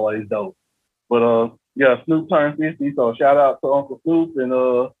me is always dope. But yeah, Snoop turned 50, so shout out to Uncle Snoop, and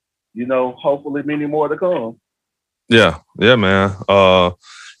hopefully many more to come. Yeah, man.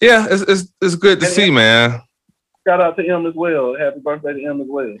 Yeah, it's good to see, man. Shout out to him as well. Happy birthday to him as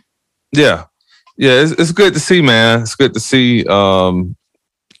well. Yeah, it's good to see, man. It's good to see. Hell,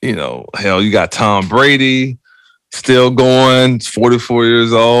 you got Tom Brady still going, 44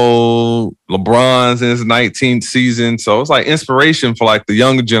 years old. LeBron's in his 19th season. So it's like inspiration for like the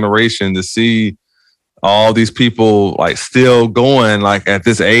younger generation to see all these people like still going like at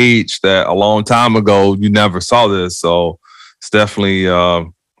this age that a long time ago you never saw this. So it's definitely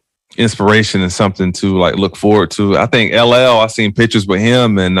inspiration and something to like look forward to. I think LL, I seen pictures with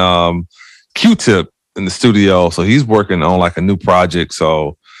him and Q-Tip in the studio. So he's working on like a new project.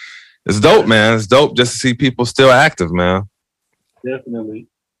 So it's dope, man. It's dope just to see people still active, man. Definitely.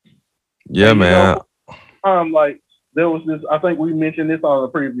 Yeah, man. Like there was this, I think we mentioned this on the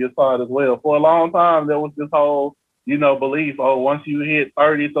previous pod as well. For a long time, there was this whole, belief, oh, once you hit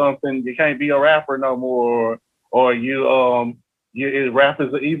 30 something, you can't be a rapper no more, or rap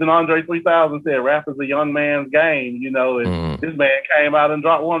is, even Andre 3000 said, rap is a young man's game, and this man came out and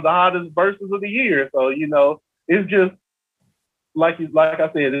dropped one of the hottest verses of the year. So, it's just, like I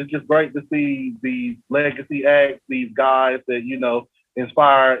said, it's just great to see these legacy acts, these guys that,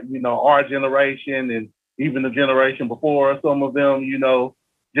 inspire, our generation and even the generation before some of them,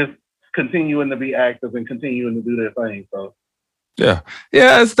 just continuing to be active and continuing to do their thing. So yeah,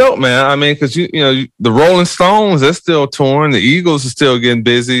 it's dope, man. I mean, because the Rolling Stones, they're still touring. The Eagles are still getting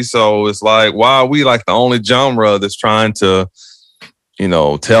busy. So it's like, why are we like the only genre that's trying to,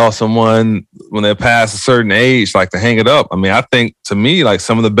 tell someone when they're past a certain age, like to hang it up? I mean, I think to me, like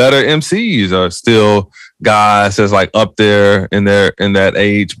some of the better MCs are still guys that's like up there in that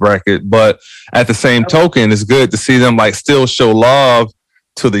age bracket. But at the same token, it's good to see them like still show love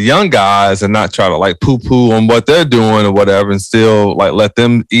to the young guys and not try to like poo-poo on what they're doing or whatever, and still like let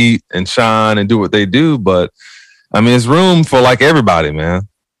them eat and shine and do what they do. But I mean, it's room for like everybody, man.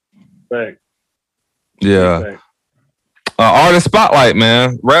 Thanks. Yeah. Thanks. Artist spotlight,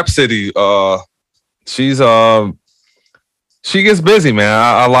 man. Rapsody. She gets busy, man.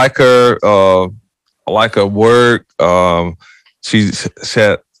 I like her. I like her work. She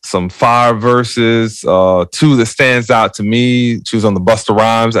had some fire verses. Two that stands out to me. She was on the Busta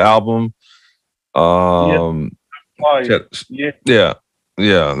Rhymes album. That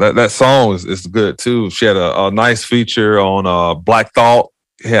song is good too. She had a nice feature on Black Thought.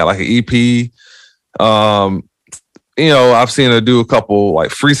 Yeah, like an EP. I've seen her do a couple like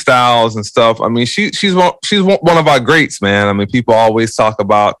freestyles and stuff. I mean, she's one of our greats, man. I mean, people always talk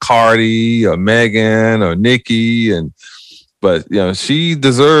about Cardi or Megan or Nicki, but she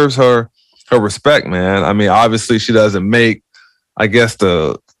deserves her respect, man. I mean, obviously she doesn't make, I guess,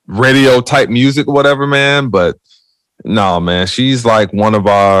 the radio type music or whatever, man. But no, man, she's like one of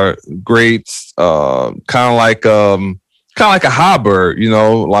our greats. Kind of like a high bird,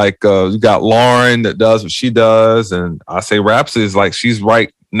 like you got Lauren that does what she does, and I say Rapsody is like she's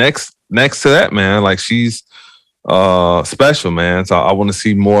right next to that, man. Like she's special, man. So I want to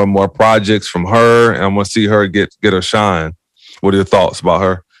see more and more projects from her, and I want to see her get her shine. What are your thoughts about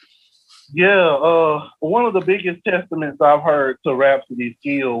her? Yeah, one of the biggest testaments I've heard to Rapsody's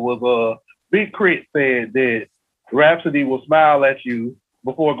skill was Big Crit said that Rapsody will smile at you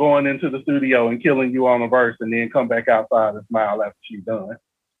before going into the studio and killing you on a verse, and then come back outside and smile after she's done.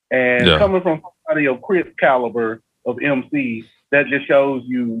 And coming from somebody of Crit's caliber of MC, that just shows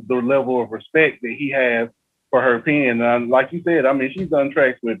you the level of respect that he has for her pen. And like you said, I mean, she's done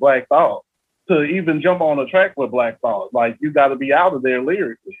tracks with Black Thought. To even jump on a track with Black Thought, like you got to be out of there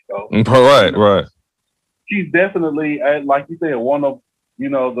lyrically. So right. She's definitely, like you said, one of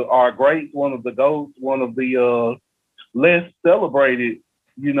our greats, one of the GOATs, one of the less celebrated.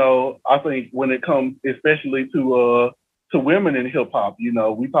 I think when it comes, especially to women in hip hop,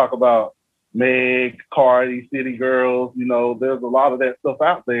 we talk about Meg, Cardi, City Girls. There's a lot of that stuff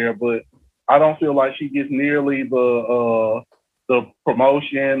out there, but I don't feel like she gets nearly the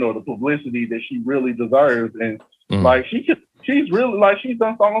promotion or the publicity that she really deserves. And like she's really like she's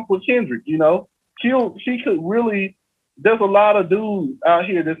done songs with Kendrick. She could really. There's a lot of dudes out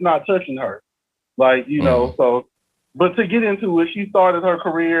here that's not touching her. Like so. But to get into it, she started her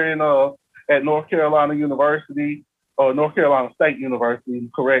career at North Carolina University, or North Carolina State University,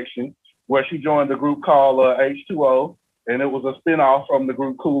 correction, where she joined a group called H2O, and it was a spinoff from the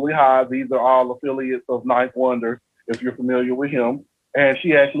group Cooley High. These are all affiliates of Ninth Wonder, if you're familiar with him. And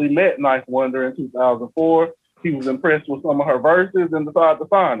she actually met Ninth Wonder in 2004. He was impressed with some of her verses and decided to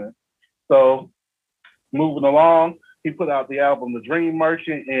sign her. So moving along, he put out the album The Dream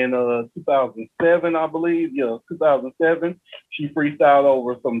Merchant in 2007, I believe. Yeah, 2007. She freestyled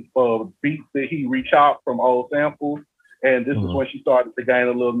over some beats that he rechopped from old samples. And this is when she started to gain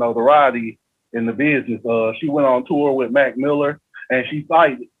a little notoriety in the business. She went on tour with Mac Miller, and she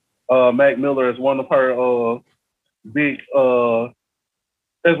cited Mac Miller as one of her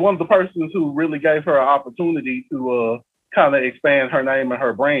as one of the persons who really gave her an opportunity to kind of expand her name and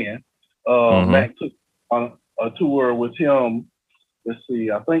her brand. Mac took on a tour with him. Let's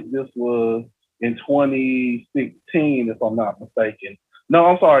see, I think this was in 2016, if I'm not mistaken. No,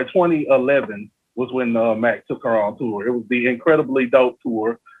 I'm sorry, 2011 was when Mac took her on tour. It was the Incredibly Dope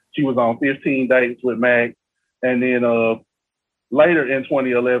tour. She was on 15 dates with Mac, and then later in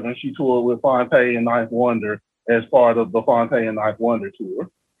 2011, she toured with Phonte and Ninth Wonder as part of the Phonte and Ninth Wonder tour.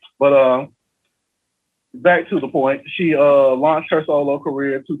 But back to the point, she launched her solo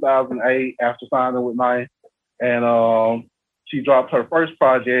career in 2008 after signing with Ninth, and she dropped her first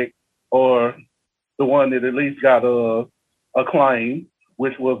project, or the one that at least got acclaim,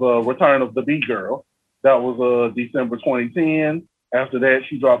 which was Return of the B-Girl. That was December 2010. After that,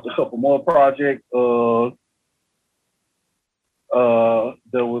 she dropped a couple more projects. There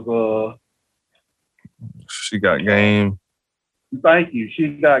was She Got Game. Thank you. She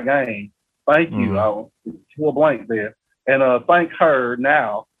Got Game. Thank you. I was a blank there. And Thank Her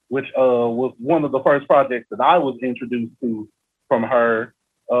Now, which was one of the first projects that I was introduced to from her.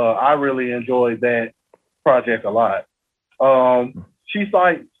 I really enjoyed that project a lot. She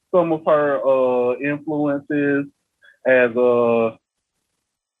cites some of her influences as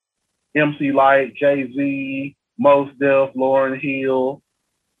MC Lyte, Jay-Z, Mos Def, Lauryn Hill,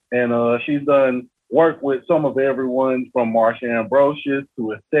 and she's done work with some of everyone from Marsha Ambrosius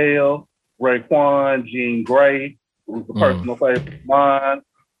to Estelle, Raekwon, Jean Grae, who's a personal favorite of mine,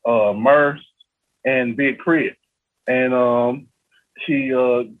 Murs, and Big Crit. And she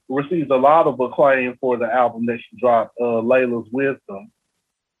received a lot of acclaim for the album that she dropped, Layla's Wisdom.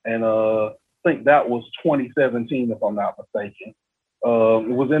 And I think that was 2017, if I'm not mistaken. It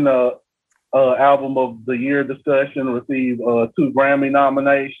was in the Album of the Year discussion, received 2 Grammy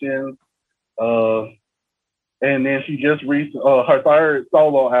nominations. And then she just released her third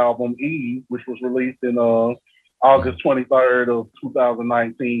solo album, Eve, which was released in August 23rd of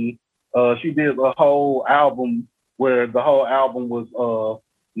 2019. She did a whole album where the whole album was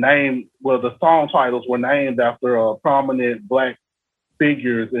named, well, the song titles were named after prominent Black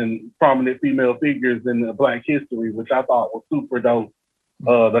figures and prominent female figures in Black history, which I thought was super dope.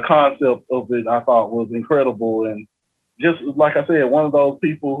 The concept of it, I thought, was incredible. And just like I said, one of those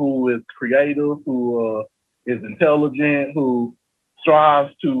people who is creative, who is intelligent, who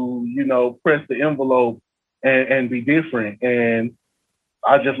strives to, you know, press the envelope and be different. And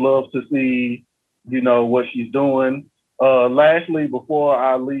I just love to see, you know, what she's doing. Lastly, before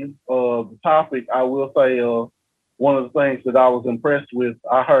I leave the topic, I will say one of the things that I was impressed with,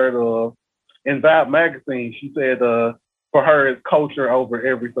 I heard in Vibe magazine, she said for her, it's culture over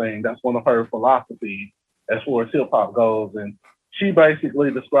everything. That's one of her philosophies as far as hip hop goes. And she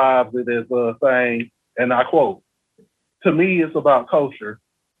basically describes it as saying, and I quote, "To me, it's about culture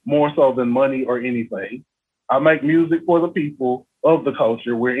more so than money or anything. I make music for the people of the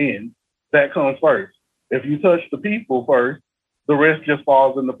culture we're in. That comes first. If you touch the people first, the rest just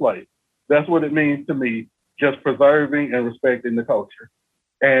falls into place." That's what it means to me, just preserving and respecting the culture.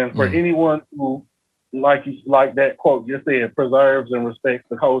 And for anyone who, like that quote just said, preserves and respects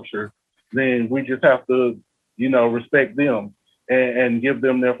the culture, then we just have to, you know, respect them and give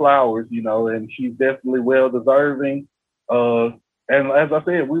them their flowers, you know, and she's definitely well deserving. And as I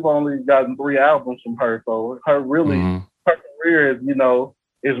said, we've only gotten 3 albums from her. So her career is, you know,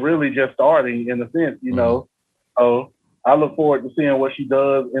 is really just starting in a sense, you know. So I look forward to seeing what she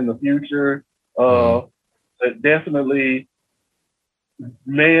does in the future. Definitely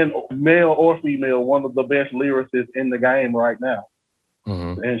male or female, one of the best lyricists in the game right now.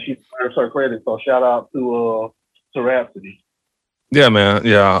 And she deserves her credit. So shout out to Rhapsody. Yeah, man.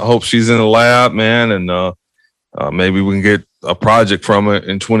 Yeah, I hope she's in the lab, man, and maybe we can get a project from her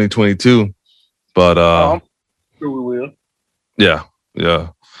in 2022. But I'm sure we will. Yeah.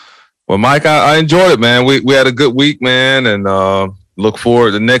 Well, Mike, I enjoyed it, man. We had a good week, man, and look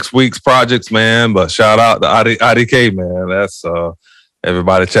forward to next week's projects, man. But shout out to IDK, man. That's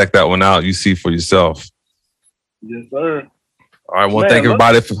everybody check that one out. You see for yourself. Yes, sir. All right, well, thank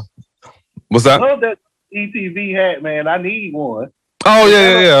everybody for. What's that? I love that ETV hat, man. I need one. Oh,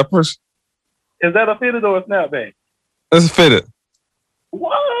 yeah. Is that a fitted or a snapback? It's fitted.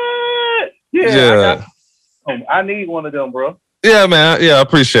 What? Yeah. I need one of them, bro. Yeah, man. Yeah, I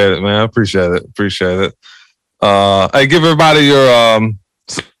appreciate it, man. Appreciate it. Hey, give everybody your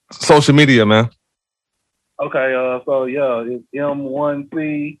social media, man. Okay, so yeah, it's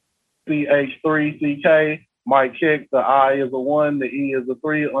M1CCH3CK. Mike check. The I is a 1, the E is a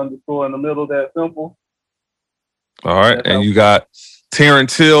 3, underscore in the middle. That simple. All right, and you got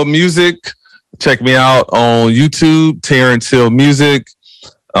Terrence Hill Music. Check me out on YouTube, Terrence Hill Music.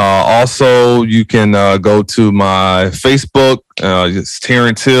 Also, you can go to my Facebook. It's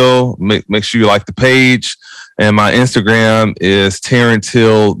Terrence Hill. Make sure you like the page. And my Instagram is Terrence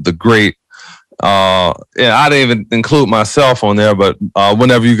Hill the Great. Yeah, I didn't even include myself on there, but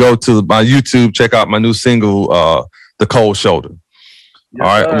whenever you go to my YouTube, check out my new single, The Cold Shoulder. Yes, All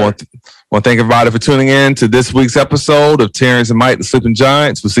right. sir. I want to thank everybody for tuning in to this week's episode of Terrence and Mike, the Sleeping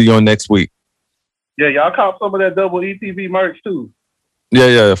Giants. We'll see you on next week. Yeah, y'all cop some of that double ETV merch too.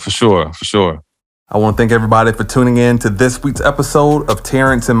 Yeah, for sure. I want to thank everybody for tuning in to this week's episode of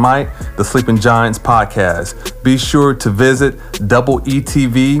Terrence and Mike, the Sleeping Giants podcast. Be sure to visit Double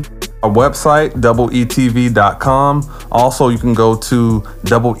ETV, our website, doubleetv.com. Also, you can go to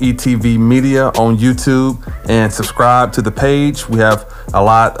Double ETV Media on YouTube and subscribe to the page. We have a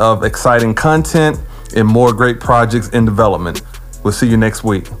lot of exciting content and more great projects in development. We'll see you next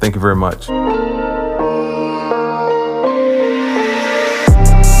week. Thank you very much.